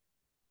parts.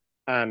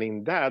 And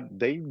in that,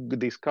 they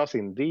discuss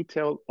in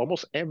detail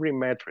almost every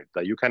metric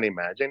that you can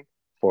imagine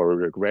for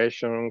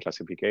regression,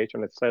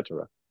 classification,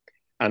 etc.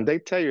 And they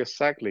tell you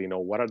exactly,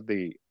 what are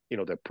the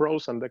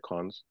pros and the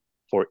cons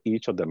for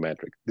each of the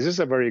metrics. This is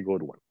a very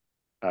good one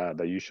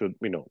that you should,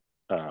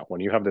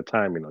 when you have the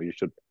time, you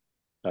should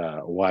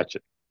watch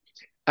it.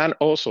 And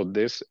also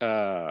this,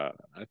 I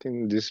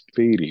think this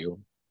video,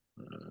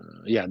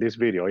 this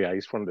video,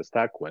 is from the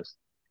StackQuest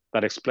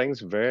that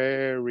explains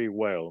very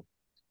well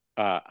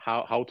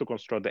how to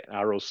construct the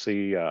ROC,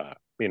 a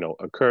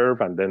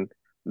curve, and then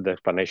the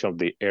explanation of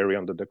the area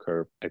under the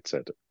curve,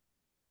 etc.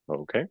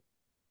 Okay.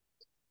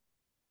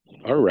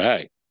 All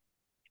right.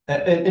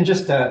 And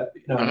just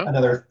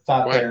another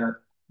thought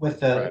there with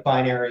the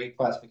binary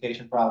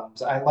classification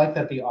problems. I like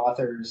that the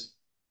authors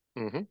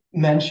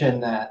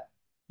mention that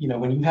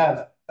when you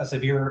have a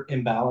severe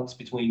imbalance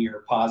between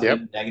your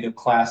positive and negative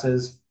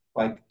classes,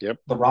 like the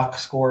ROC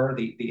score,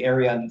 the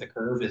area under the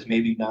curve is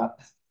maybe not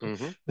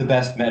the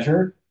best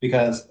measure,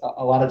 because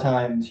a lot of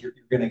times you're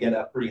going to get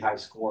a pretty high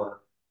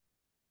score.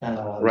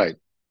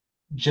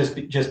 Just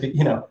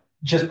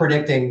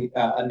predicting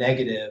a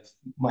negative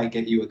might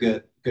get you a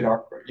good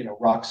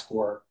ROC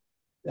score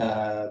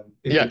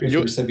if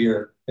you're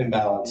severe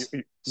imbalance.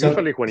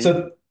 Usually go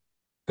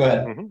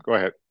ahead. Go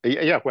ahead.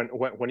 Yeah,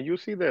 when you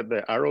see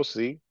the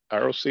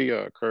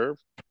ROC curve,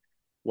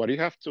 what you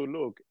have to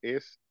look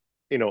is,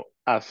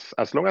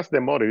 as long as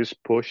the model is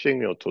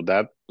pushing, to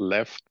that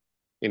left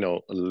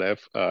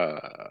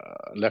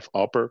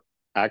upper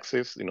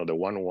axis, the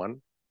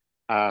 1-1,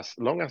 as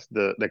long as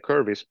the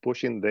curve is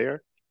pushing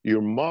there,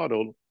 your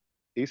model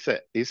is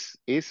a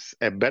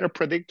better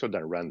predictor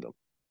than random.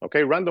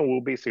 Okay, random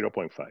will be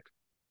 0.5,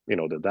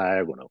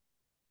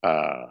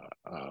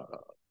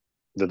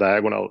 the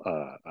diagonal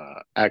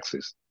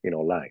axis,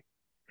 line.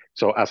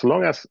 So as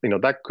long as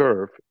that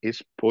curve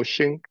is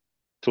pushing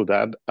to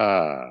that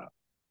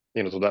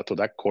to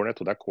that corner,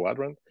 to that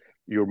quadrant,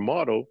 your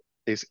model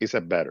is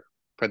a better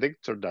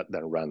predictor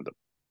than random.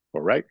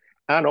 All right.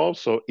 And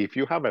also, if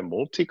you have a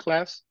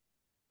multi-class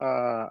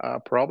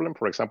problem,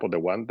 for example, the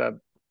one that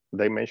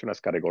they mention as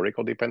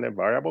categorical dependent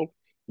variable,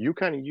 you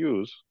can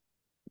use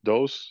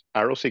those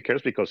ROC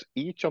curves because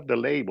each of the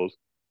labels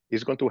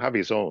is going to have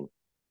its own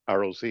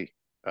ROC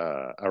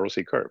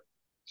curve.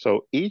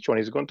 So each one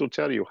is going to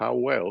tell you how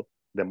well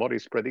the model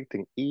is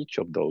predicting each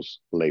of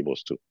those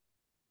labels too.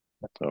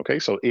 Okay,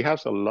 so it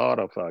has a lot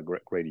of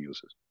great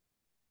uses.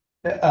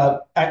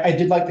 I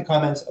did like the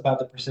comments about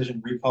the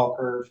precision recall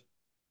curve.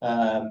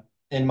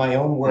 In my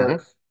own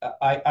work,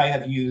 I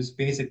have used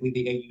basically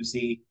the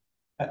AUC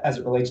as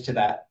it relates to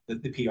that, the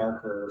PR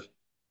curve.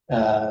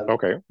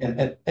 Okay.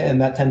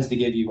 And that tends to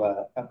give you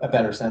a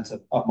better sense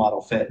of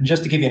model fit. And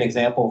just to give you an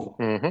example,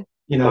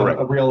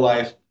 a real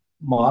life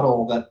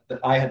model that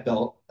I had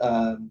built,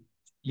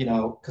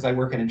 because I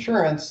work in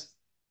insurance,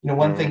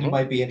 one thing you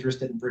might be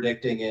interested in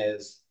predicting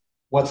is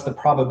what's the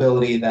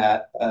probability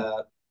that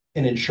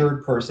an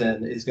insured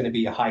person is going to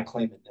be a high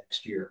claimant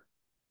next year.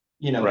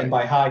 And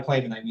by high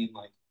claimant, I mean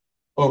like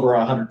over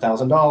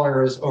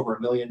 $100,000, over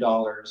 $1 million.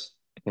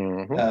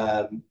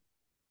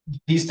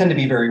 These tend to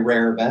be very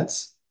rare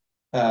events.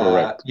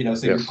 So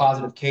your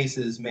positive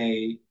cases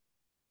may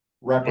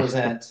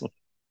represent,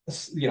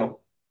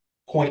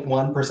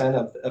 0.1%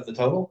 of the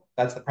total.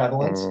 That's the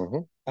prevalence.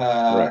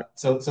 Right.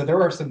 So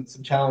there are some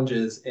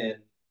challenges in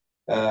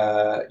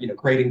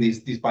creating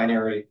these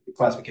binary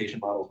classification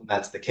models when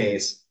that's the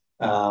case.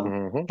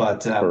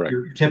 But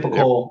your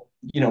typical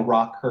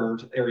rock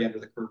curve, area under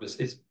the curve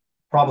is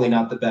probably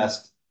not the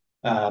best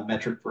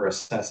metric for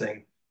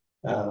assessing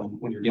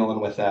when you're dealing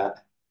with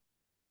that.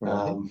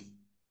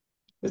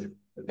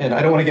 And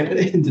I don't want to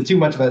get into too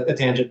much of a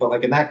tangent, but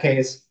like in that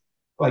case,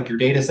 like your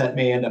data set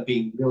may end up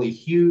being really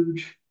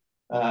huge.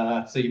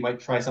 So you might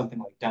try something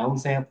like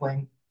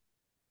downsampling.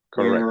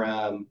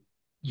 Correct.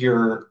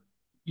 You're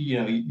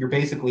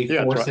basically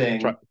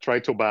forcing try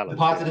to balance the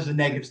positives and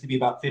negatives to be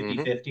about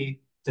 50-50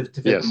 to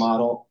fit yes. the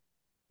model.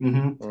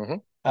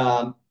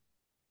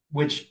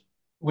 Which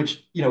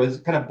is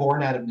kind of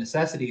born out of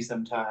necessity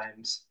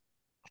sometimes.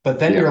 But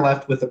then you're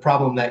left with the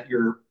problem that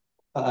your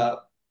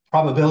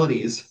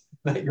probabilities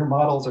that your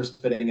models are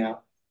spitting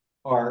out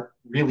are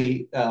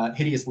really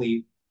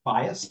hideously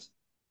biased.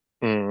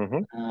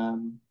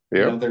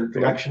 They're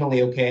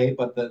directionally okay,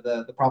 but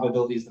the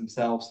probabilities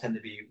themselves tend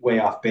to be way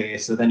off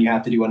base. So then you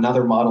have to do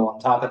another model on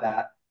top of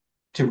that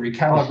to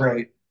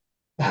recalibrate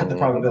the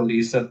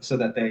probabilities so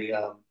that they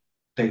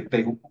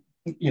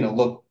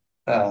look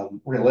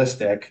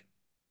realistic.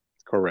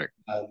 Correct.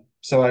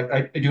 So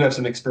I do have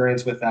some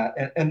experience with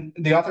that, and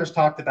the authors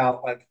talked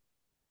about like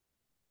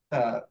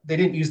they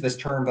didn't use this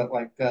term, but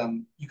like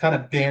you kind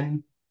of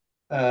bin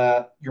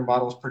your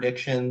model's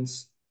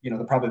predictions,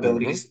 the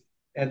probabilities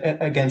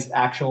against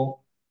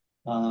actual,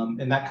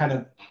 and that kind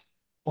of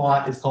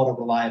plot is called a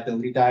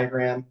reliability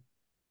diagram,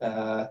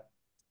 and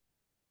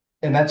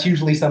that's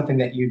usually something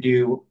that you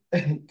do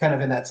kind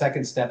of in that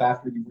second step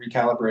after you've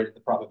recalibrated the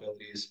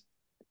probabilities.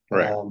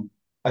 Right.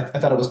 I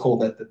thought it was cool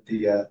that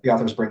the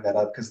authors bring that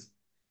up because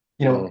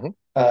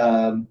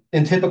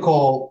in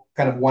typical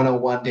kind of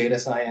 101 data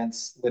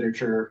science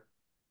literature,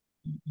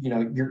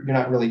 you're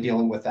not really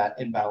dealing with that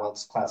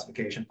imbalance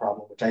classification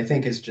problem, which I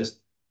think is just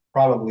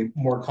probably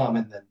more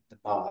common than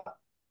not.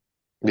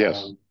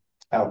 Yes.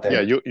 Out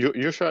there. Yeah,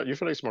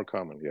 usually it's more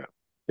common.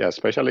 Yeah,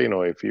 especially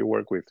if you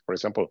work with, for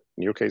example,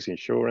 in your case,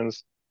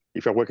 insurance.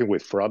 If you're working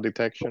with fraud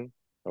detection,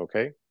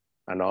 okay,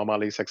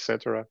 anomalies,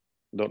 etc.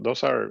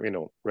 Those are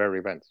rare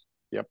events.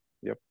 Yep.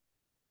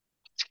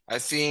 I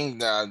think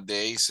that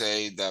they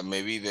say that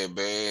maybe the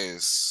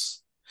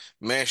best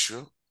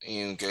measure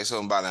in case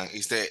of balance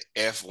is the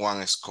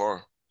F1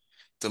 score.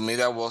 To me,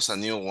 that was a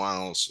new one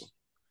also.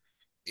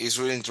 It's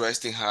really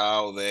interesting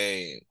how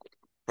they,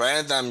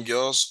 rather than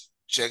just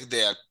check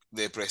the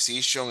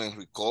precision and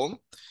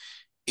recall,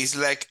 it's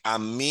like a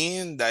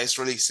mean that is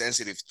really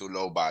sensitive to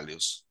low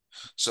values.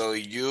 So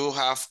you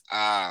have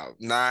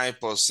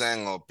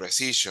 9% of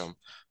precision,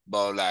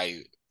 but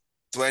like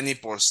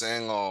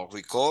 20% of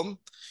recall,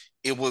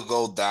 it will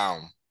go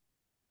down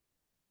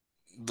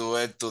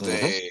due to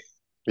the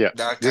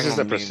that this kind is of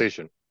the mean.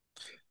 precision.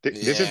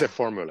 This is the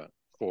formula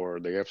for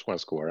the F1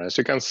 score. As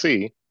you can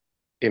see,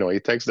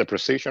 it takes the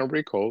precision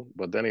recall,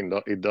 but then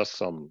it does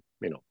some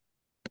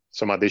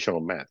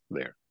additional math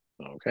there.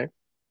 Okay.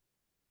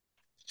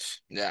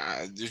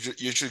 Yeah,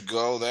 you should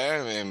go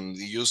there and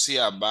you see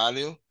a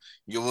value,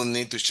 you will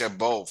need to check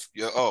both.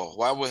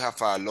 Why we have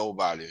a low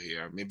value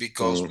here? Maybe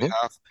because we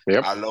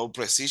have a low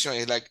precision.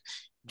 It's like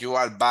you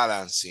are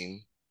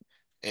balancing.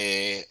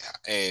 They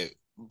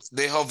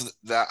have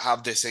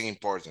the same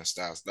importance.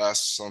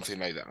 That's something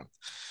like that.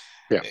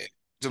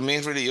 To me,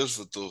 it's really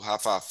useful to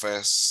have a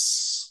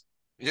first,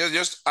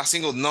 just a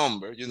single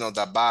number.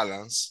 The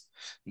balance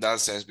that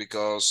sense,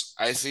 because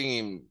I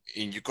think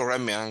in you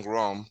correct me, I'm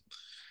wrong.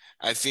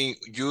 I think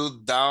you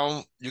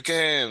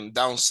can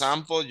down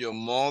sample your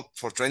model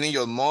for training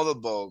your model,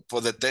 but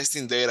for the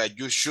testing data,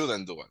 you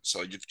shouldn't do it.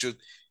 So you should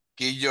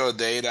keep your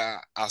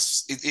data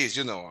as it is,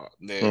 the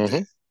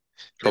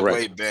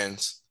way it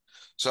bends.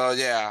 So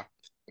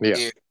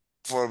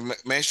for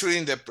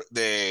measuring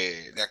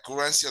the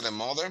accuracy of the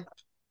model,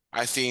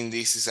 I think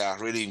this is a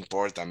really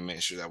important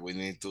measure that we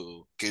need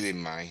to keep in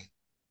mind.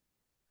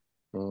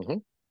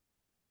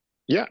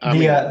 Yeah,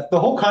 the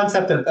whole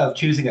concept of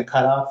choosing a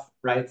cutoff,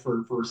 right,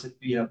 for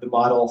the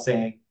model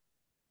saying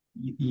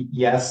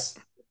yes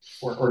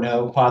or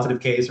no, positive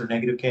case or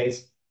negative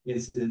case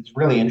is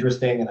really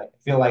interesting, and I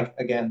feel like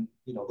again,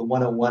 the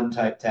 101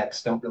 type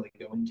texts don't really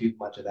go into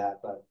much of that,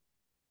 but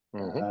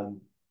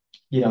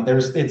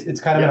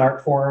it's kind of an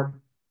art form,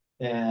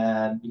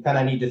 and you kind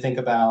of need to think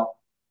about,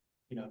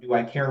 do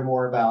I care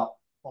more about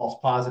false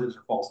positives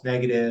or false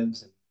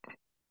negatives? And,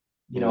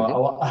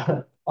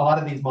 a lot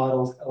of these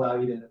models allow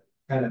you to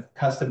kind of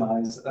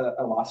customize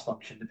a loss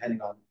function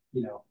depending on,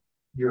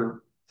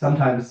 your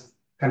sometimes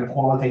kind of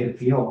qualitative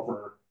feel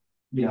for,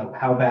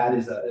 how bad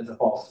is a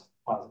false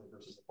positive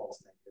versus a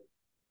false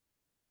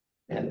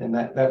negative. And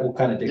that will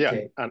kind of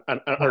dictate. Yeah,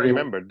 and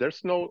remember,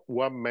 there's no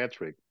one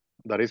metric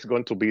that is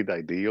going to be the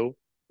ideal,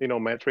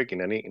 metric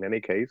in any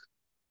case.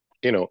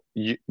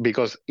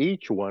 Because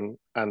each one,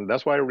 and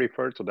that's why I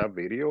refer to that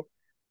video,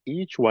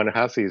 each one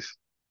has his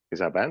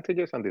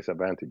advantages and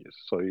disadvantages.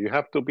 So you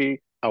have to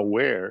be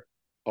aware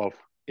of,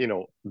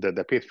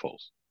 the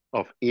pitfalls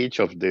of each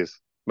of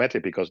these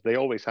metrics, because they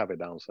always have a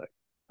downside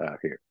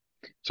here.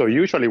 So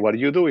usually what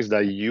you do is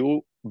that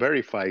you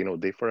verify,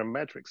 different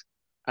metrics,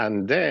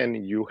 and then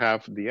you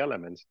have the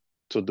elements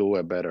to do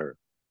a better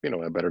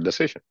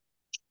decision.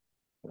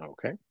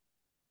 Okay.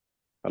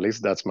 At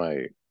least that's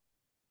my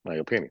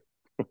opinion.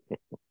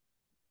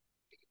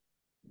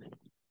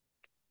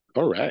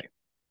 All right.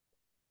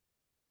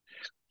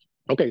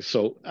 Okay,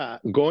 so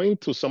going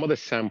to some of the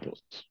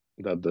samples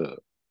that the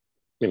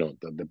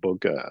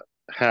book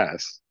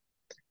has.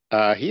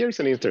 Here's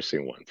an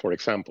interesting one. For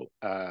example,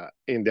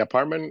 in the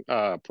apartment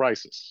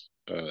prices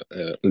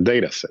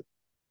data set,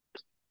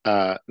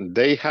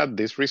 they had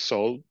this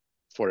result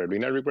for a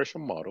linear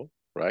regression model,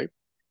 right?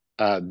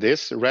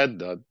 This red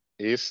dot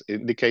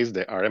indicates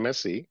the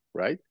RMSE,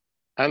 right?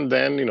 And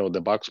then,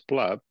 the box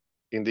plot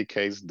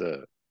indicates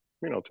the,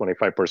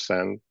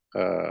 25%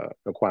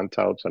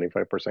 quantile,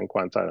 25%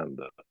 quantile,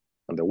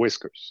 and the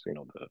whiskers,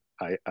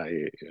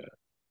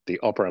 the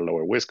upper and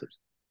lower whiskers.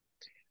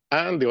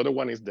 And the other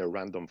one is the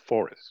random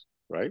forest,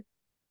 right?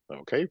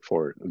 Okay,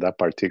 for that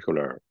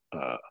particular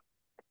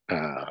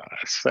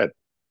set.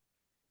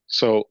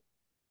 So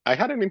I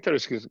had an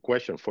interesting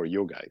question for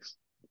you guys.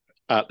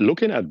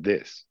 Looking at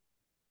this,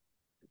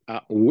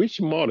 which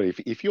model,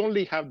 if you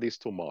only have these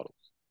two models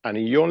and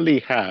you only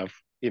have,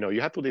 you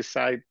have to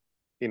decide,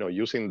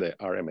 using the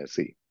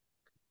RMSE,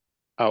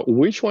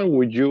 which one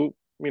would you,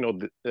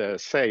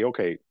 say,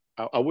 okay,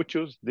 I would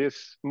choose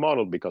this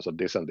model because of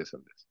this and this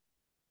and this.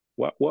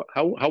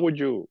 How would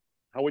you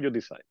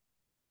decide?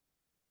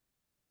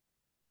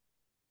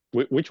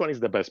 Which one is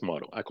the best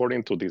model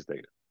according to this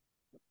data?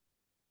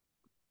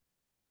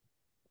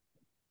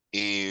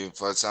 If,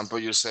 for example,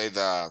 you say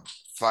that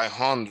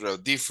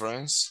 500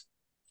 difference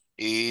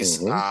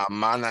is a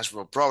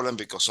manageable problem,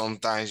 because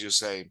sometimes you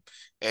say,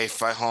 hey,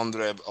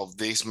 500 of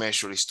this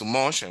measure is too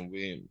much and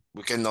we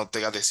cannot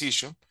take a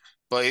decision.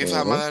 But if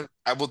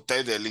I would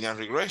take the linear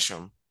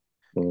regression,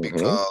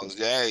 because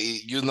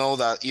you know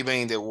that even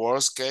in the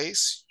worst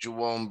case, you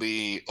won't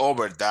be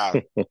over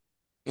that,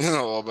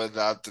 over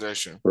that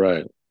threshold.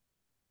 Right.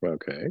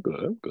 Okay,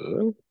 good.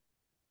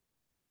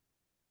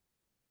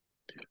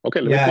 Okay,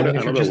 let me put it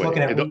if you're another just way.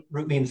 looking at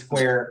root mean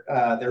square,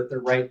 they're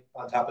right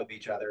on top of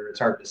each other. It's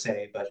hard to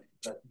say, but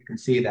you can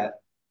see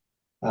that.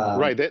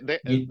 Right.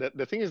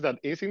 The thing is that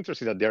it's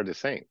interesting that they're the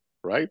same,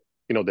 right?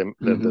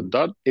 The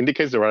dot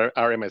indicates the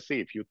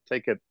RMSE if you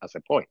take it as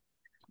a point.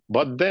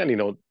 But then,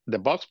 the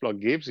box plot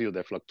gives you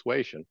the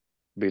fluctuation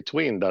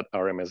between that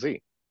RMSE,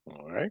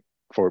 all right,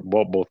 for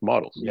both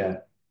models. Yeah.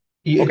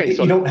 You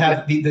don't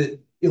have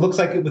it looks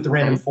like with the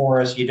random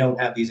forest, you don't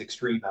have these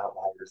extreme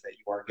outliers that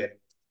you are getting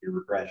with your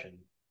regression.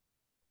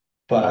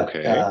 But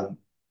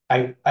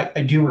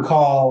I do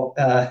recall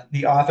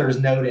the authors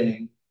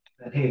noting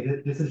that, hey,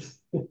 this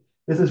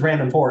is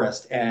random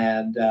forest,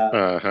 and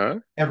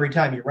every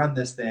time you run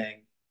this thing,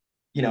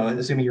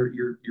 assuming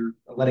you're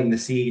letting the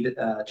seed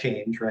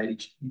change,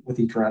 right, with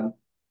each run,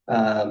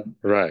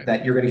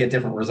 that you're going to get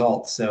different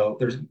results. So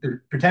there's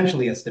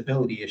potentially a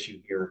stability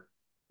issue here,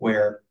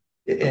 where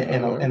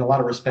in a lot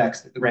of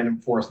respects, the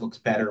random forest looks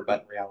better,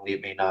 but in reality,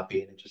 it may not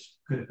be, and it just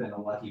could have been a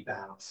lucky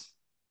bounce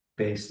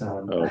based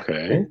on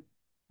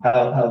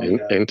how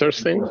the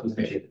interesting. forest was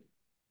initiated.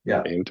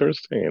 Yeah.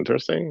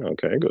 Interesting.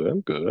 Okay,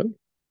 good.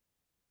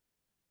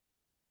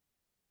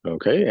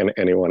 Okay, and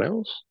anyone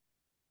else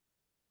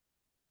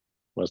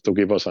wants to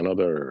give us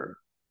another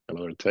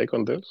take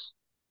on this?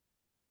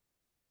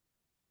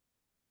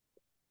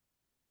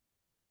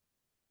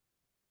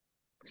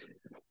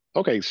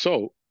 Okay,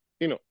 so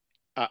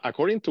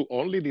according to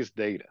only this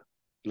data,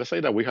 let's say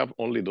that we have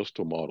only those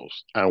two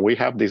models and we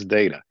have this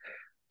data.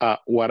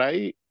 What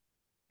I'm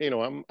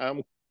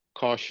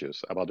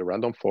cautious about the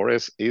random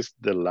forest is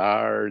the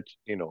large,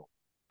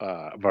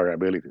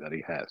 variability that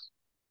it has.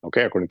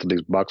 Okay, according to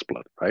this box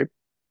plot, right?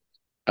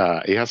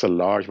 It has a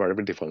large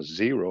variability from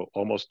 0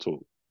 almost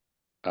to,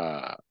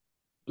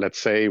 let's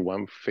say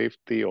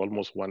 150,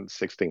 almost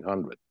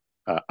 1600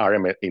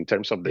 RMS in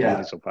terms of the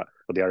units of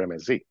the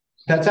RMSE.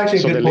 That's actually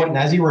a good point. And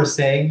as you were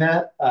saying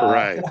that,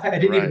 I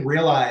didn't even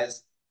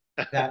realize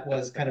that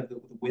was kind of the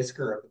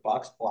whisker of the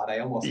box plot. I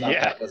almost thought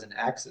that was an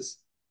axis.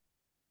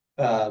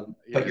 But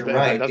you're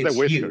right, it's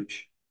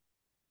huge.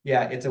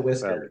 Yeah, it's a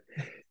whisker.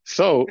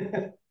 So,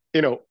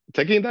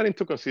 taking that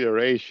into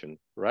consideration,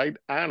 right?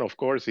 And of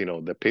course,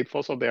 the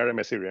pitfalls of the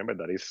RMSE, remember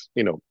that is,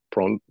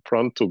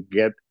 prone to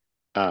get,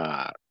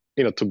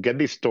 to get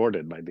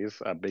distorted by these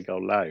big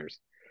outliers.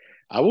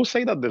 I will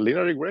say that the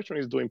linear regression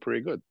is doing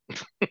pretty good.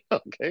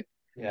 Okay.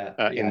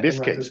 In this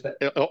case,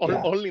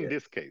 only in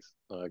this case.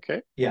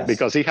 Okay. Yes.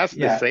 Because it has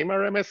the same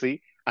RMSE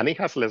and it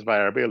has less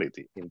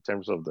variability in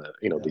terms of the,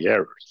 the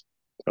errors.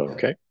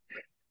 Okay.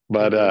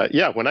 But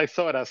when I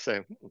saw it, I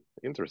said,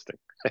 interesting.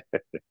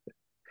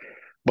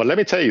 But let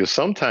me tell you,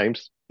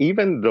 sometimes,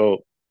 even though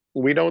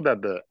we know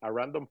that a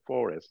random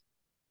forest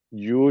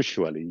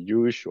usually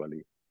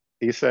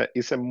is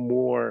a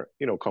more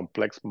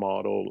complex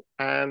model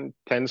and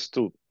tends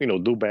to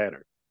do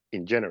better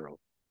in general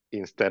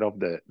instead of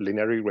the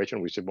linear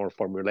regression, which is more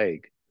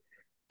formulaic.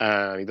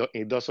 and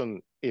it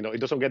doesn't, it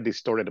doesn't get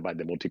distorted by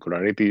the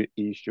multicolority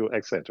issue,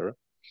 etc.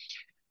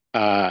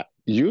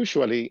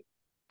 Usually,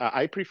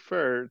 I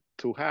prefer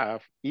to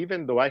have,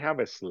 even though I have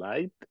a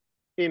slight,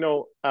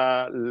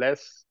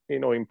 less,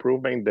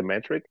 improvement in the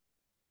metric.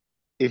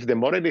 If the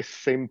model is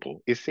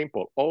simple,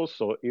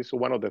 also is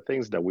one of the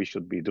things that we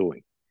should be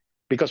doing.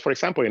 Because, for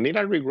example, in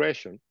linear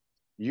regression,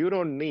 you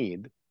don't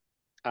need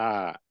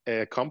a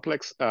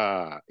complex,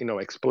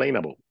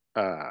 explainable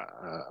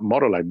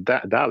model like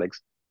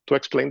DALEX to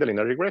explain the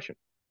linear regression.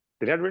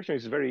 The linear regression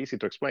is very easy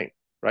to explain,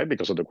 right?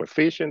 Because of the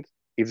coefficient,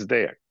 it's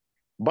there.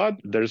 But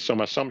there's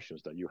some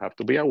assumptions that you have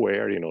to be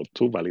aware,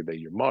 to validate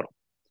your model.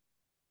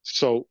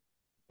 So,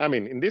 I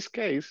mean, in this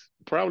case,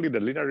 probably the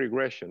linear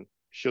regression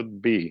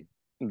should be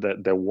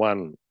the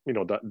one,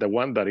 the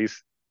one that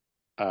is,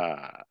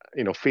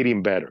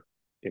 fitting better,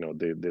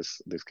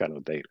 this kind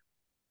of data.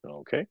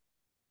 Okay,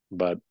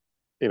 but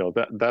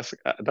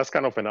that's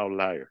kind of an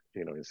outlier,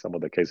 in some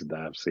of the cases that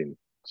I've seen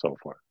so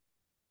far.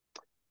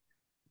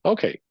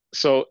 Okay,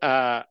 so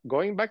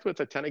going back to the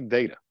Titanic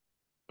data.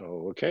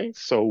 Okay,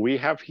 so we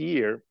have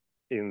here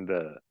in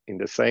the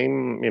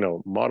same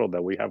model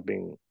that we have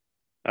been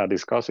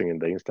discussing in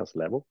the instance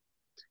level,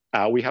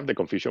 we have the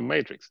confusion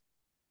matrix,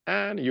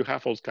 and you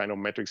have all kind of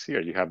metrics here.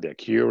 You have the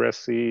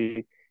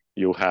accuracy,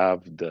 you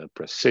have the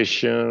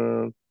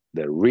precision,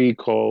 the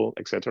recall,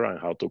 etc., and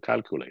how to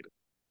calculate it,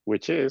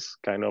 which is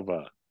kind of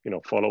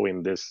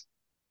following this,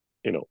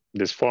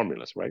 these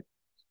formulas, right?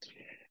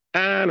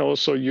 And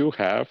also you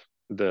have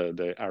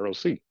the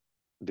ROC,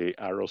 the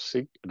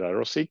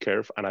ROC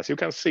curve, and as you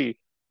can see,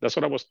 that's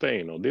what I was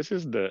saying. This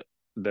is the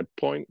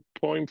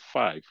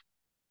 0.5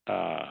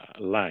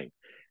 line.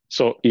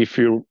 So if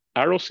your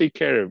ROC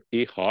curve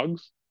it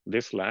hugs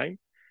this line,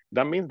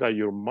 that means that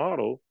your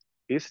model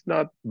is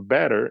not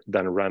better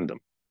than random.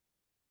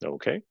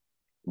 Okay,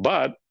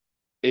 but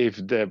if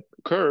the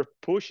curve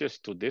pushes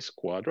to this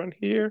quadrant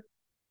here,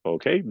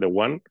 okay, the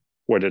one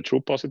where the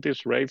true positive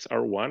rates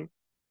are 1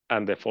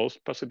 and the false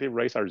positive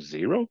rates are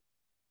 0,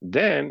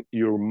 then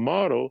your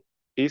model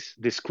is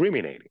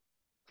discriminating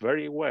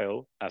very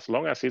well. As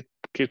long as it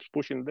keeps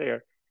pushing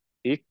there,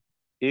 it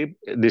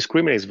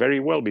discriminates very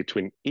well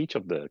between each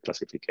of the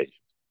classifications.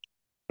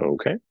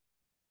 Okay.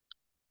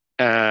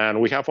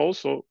 And we have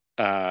also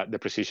the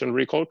precision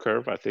recall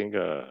curve, I think,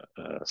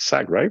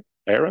 Zach, right?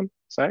 Aaron,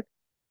 Zach?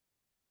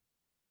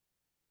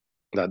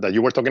 That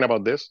you were talking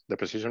about this, the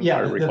precision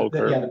recall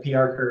curve? Yeah, the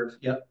PR curve.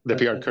 Yep. The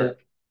PR curve.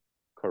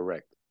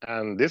 Correct.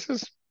 And this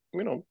is,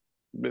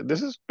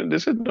 this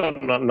is not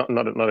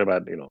a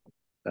bad,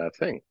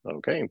 thing,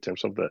 okay, in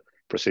terms of the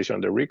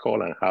precision, the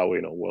recall, and how,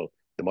 well,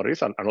 the model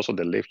is, and also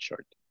the lift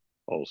chart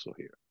also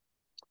here.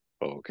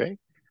 Okay.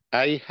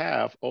 I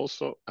have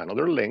also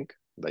another link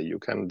that you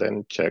can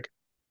then check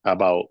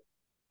about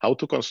how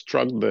to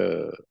construct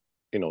the,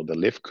 the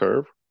lift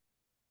curve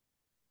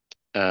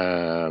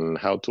and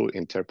how to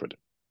interpret it.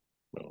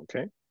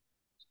 Okay.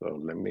 So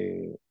let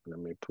me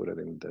put it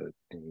in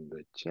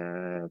the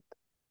chat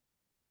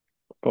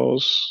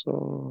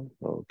also.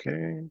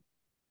 Okay.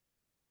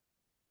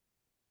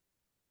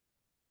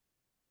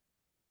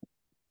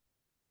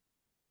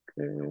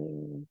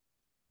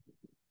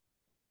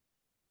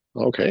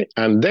 Okay,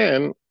 and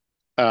then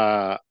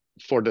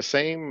for the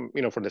same,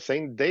 for the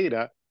same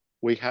data,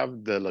 we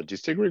have the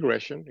logistic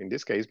regression in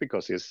this case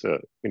because it's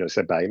it's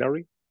a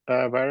binary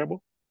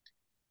variable.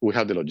 We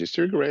have the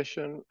logistic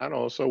regression, and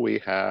also we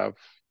have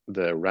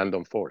the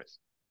random forest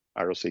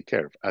ROC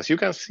curve. As you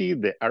can see,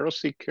 the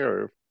ROC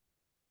curve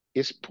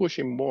is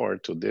pushing more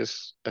to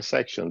this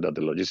section than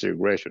the logistic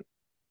regression.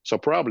 So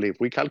probably if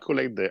we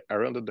calculate the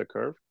area under the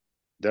curve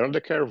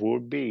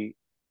would be,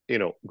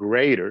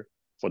 greater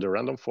for the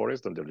random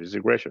forest than the logistic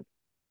regression,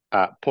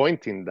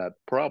 pointing that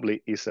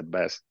probably is the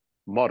best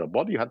model.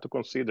 But you have to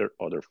consider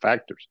other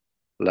factors,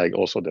 like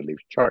also the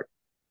lift chart.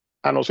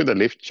 And also the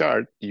lift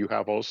chart, you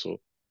have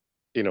also,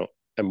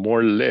 a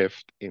more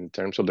lift in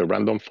terms of the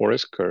random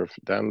forest curve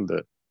than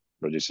the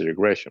logistic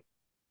regression,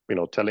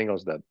 telling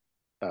us that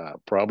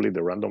probably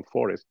the random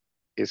forest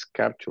is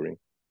capturing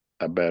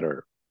a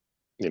better,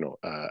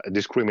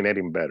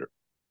 discriminating better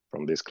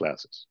from these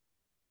classes.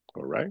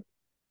 All right.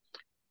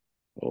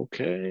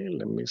 Okay,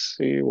 let me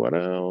see what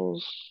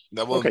else.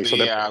 That would be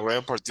a great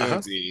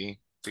opportunity,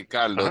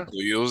 Ricardo, to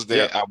use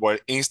our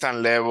instant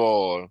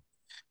level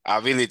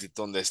ability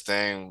to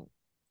understand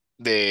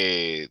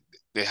the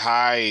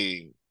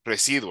high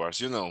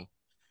residuals,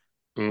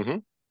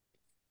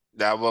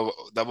 That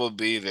will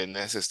be the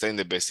next step in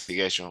the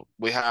investigation.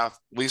 We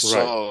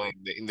saw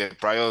in the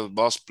prior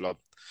box plot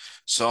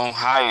some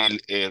high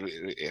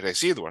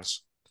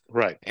residuals.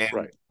 Right.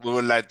 And we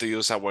would like to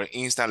use our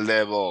instant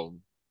level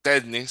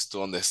techniques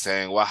to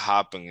understand what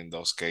happened in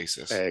those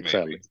cases.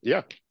 Exactly. Maybe.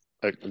 Yeah.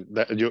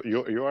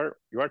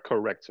 You are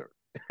correct, sir.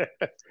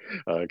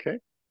 Okay.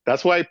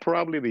 That's why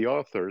probably the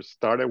authors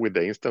started with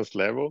the instance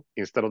level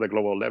instead of the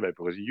global level,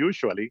 because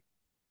usually,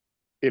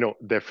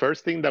 the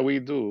first thing that we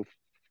do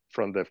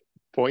from the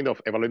point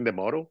of evaluating the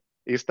model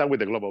is start with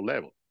the global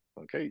level.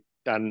 Okay.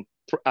 And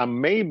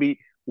maybe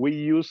we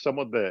use some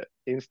of the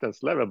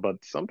instance level, but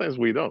sometimes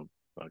we don't.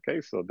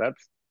 Okay, so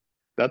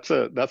that's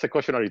a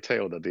cautionary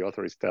tale that the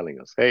author is telling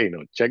us. Hey,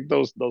 check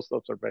those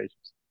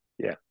observations.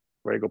 Yeah,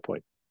 very good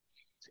point.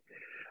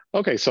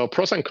 Okay, so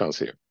pros and cons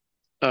here.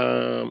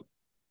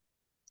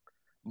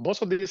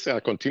 Most of these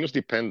continuous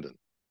dependent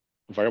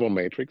variable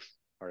matrix,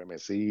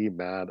 RMSE,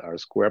 MAD,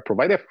 R-squared,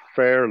 provide a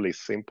fairly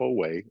simple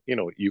way.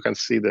 You can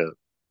see the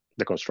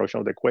construction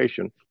of the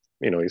equation.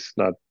 It's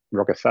not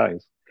rocket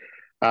science.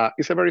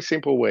 It's a very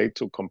simple way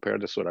to compare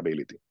the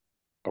suitability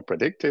of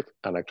predictive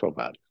and actual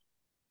values.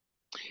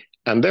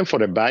 And then for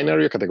the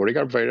binary or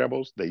categorical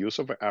variables, the use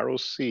of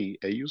ROC,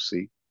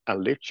 AUC,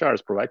 and lift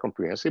charts provide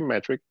comprehensive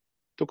metric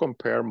to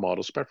compare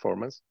models'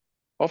 performance.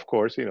 Of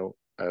course,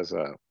 as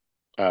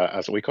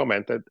we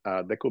commented,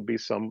 there could be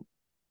some,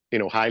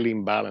 highly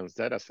imbalanced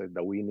data set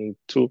that we need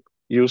to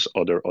use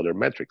other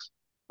metrics,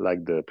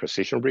 like the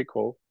precision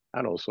recall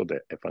and also the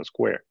F1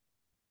 square.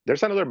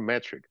 There's another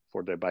metric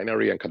for the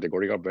binary and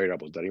categorical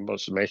variables that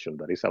involves mentioned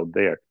that is out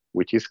there,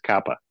 which is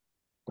kappa.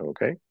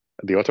 Okay,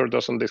 the author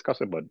doesn't discuss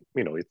it, but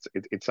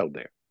it's out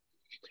there.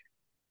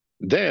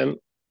 Then,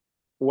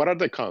 what are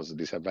the cons,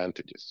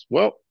 disadvantages?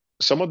 Well,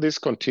 some of these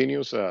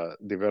continuous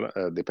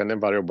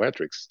dependent variable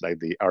metrics, like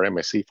the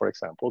RMSE, for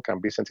example, can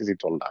be sensitive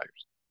to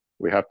outliers.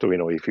 We have to,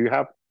 if you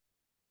have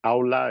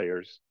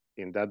outliers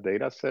in that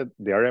data set,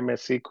 the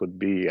RMSE could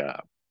be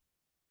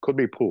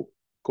pulled.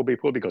 Could be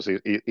pulled because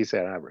it's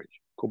an average.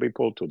 Could be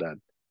pulled to that,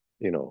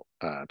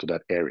 to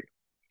that area.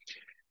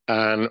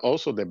 And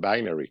also the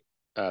binary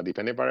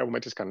dependent variable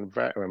metrics can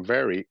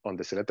vary on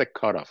the selected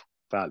cutoff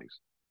values.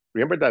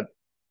 Remember that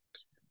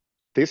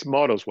these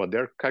models, what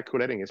they're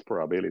calculating is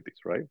probabilities,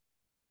 right?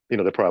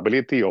 The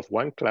probability of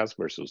one class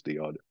versus the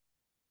other.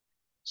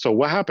 So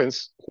what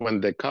happens when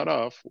the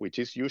cutoff, which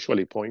is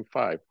usually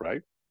 0.5,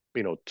 right?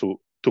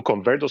 To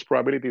convert those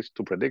probabilities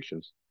to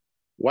predictions,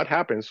 what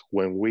happens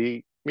when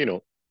we,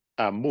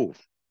 move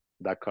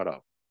that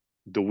cutoff?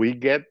 Do we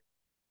get,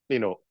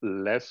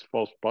 less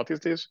false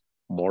positives,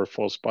 more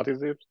false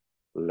positives,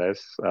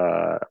 less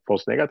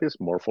false negatives,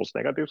 more false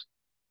negatives?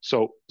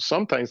 So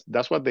sometimes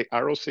that's what the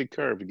ROC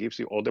curve gives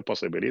you, all the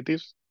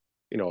possibilities,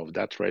 of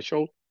that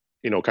threshold,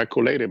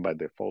 calculated by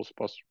the false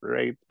positive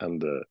rate and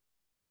the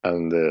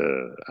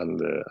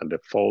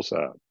false.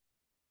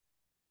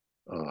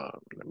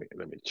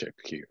 Let me check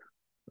here.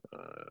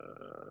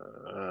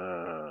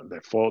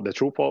 The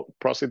true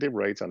positive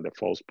rates and the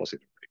false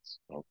positive rates.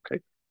 Okay,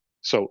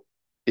 so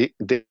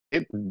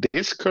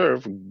this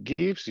curve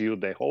gives you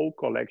the whole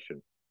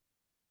collection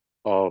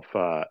of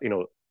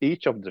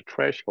each of the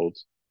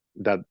thresholds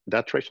that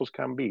thresholds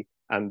can be,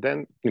 and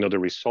then the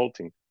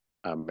resulting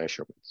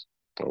measurements.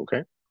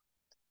 Okay,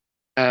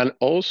 and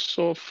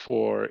also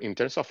in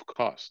terms of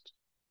cost,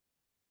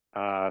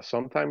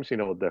 sometimes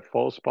the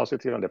false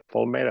positive and the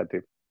false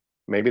negative,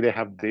 maybe they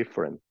have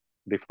different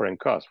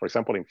costs. For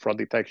example, in fraud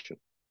detection,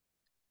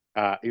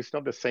 it's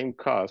not the same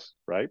cost,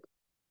 right,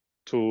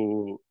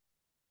 to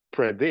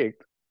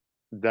predict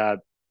that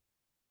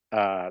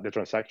the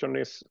transaction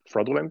is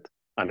fraudulent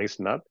and it's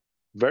not,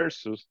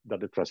 versus that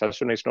the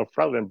transaction is not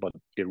fraudulent, but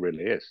it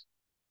really is.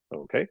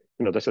 Okay,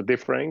 there's a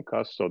different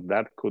cost, so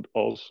that could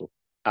also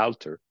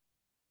alter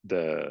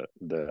the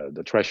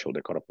threshold,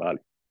 the cutoff value.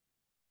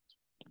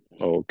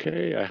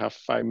 Okay, I have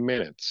 5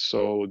 minutes.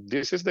 So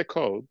this is the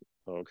code.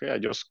 Okay, I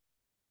just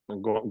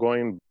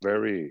going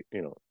very,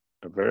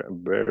 very,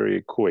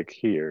 very quick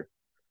here.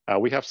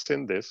 We have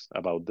seen this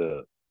about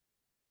the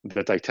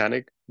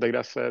Titanic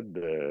data set,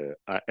 the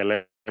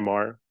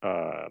LMR,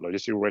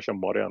 logistic regression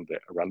model, and the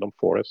random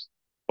forest.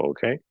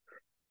 Okay,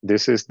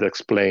 this is the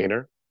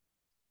explainer,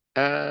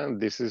 and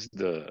this is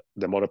the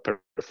model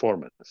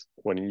performance.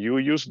 When you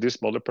use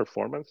this model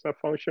performance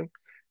function,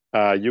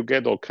 you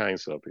get all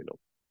kinds of,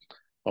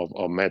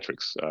 of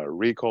metrics,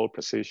 recall,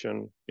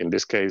 precision, in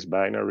this case,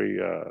 binary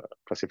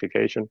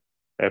classification,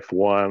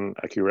 F1,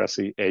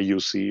 accuracy,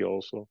 AUC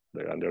also,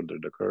 under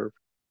the curve.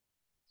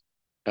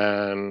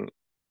 And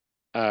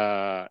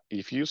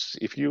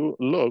if you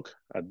look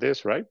at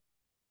this, right,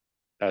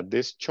 at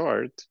this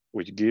chart,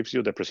 which gives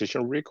you the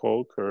precision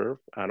recall curve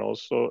and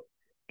also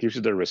gives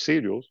you the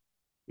residuals,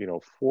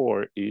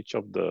 for each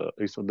of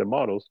the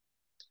models,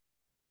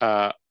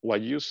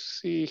 what you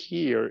see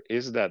here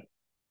is that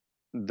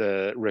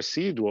the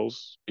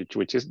residuals,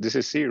 this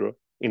is 0,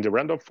 in the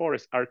random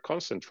forest are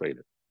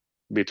concentrated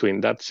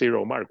between that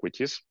 0 mark, which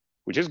is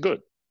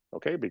good,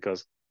 okay?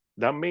 Because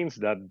that means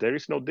that there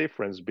is no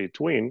difference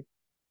between,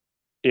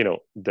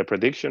 the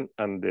prediction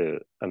and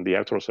the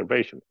actual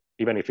observation,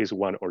 even if it's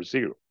 1 or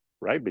 0,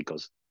 right?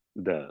 Because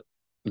the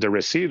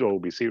residual will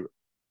be 0.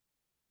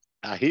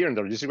 Here in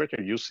the logistic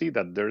regression, you see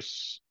that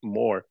there's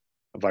more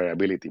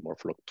variability, more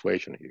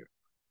fluctuation here.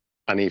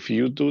 And if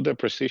you do the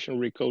precision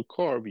recall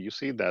curve, you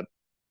see that,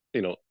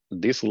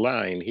 this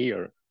line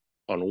here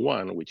on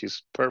 1, which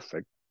is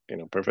perfect,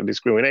 perfect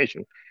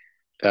discrimination,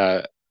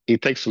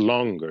 it takes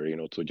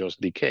longer, to just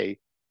decay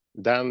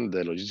than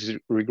the logistic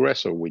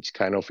regressor, which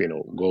kind of,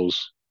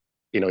 goes,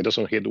 it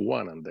doesn't hit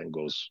 1 and then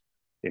goes,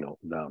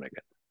 down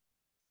again.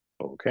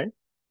 Okay.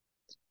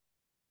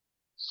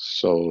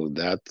 So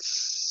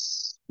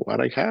that's what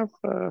I have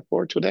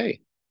for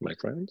today, my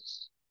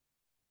friends.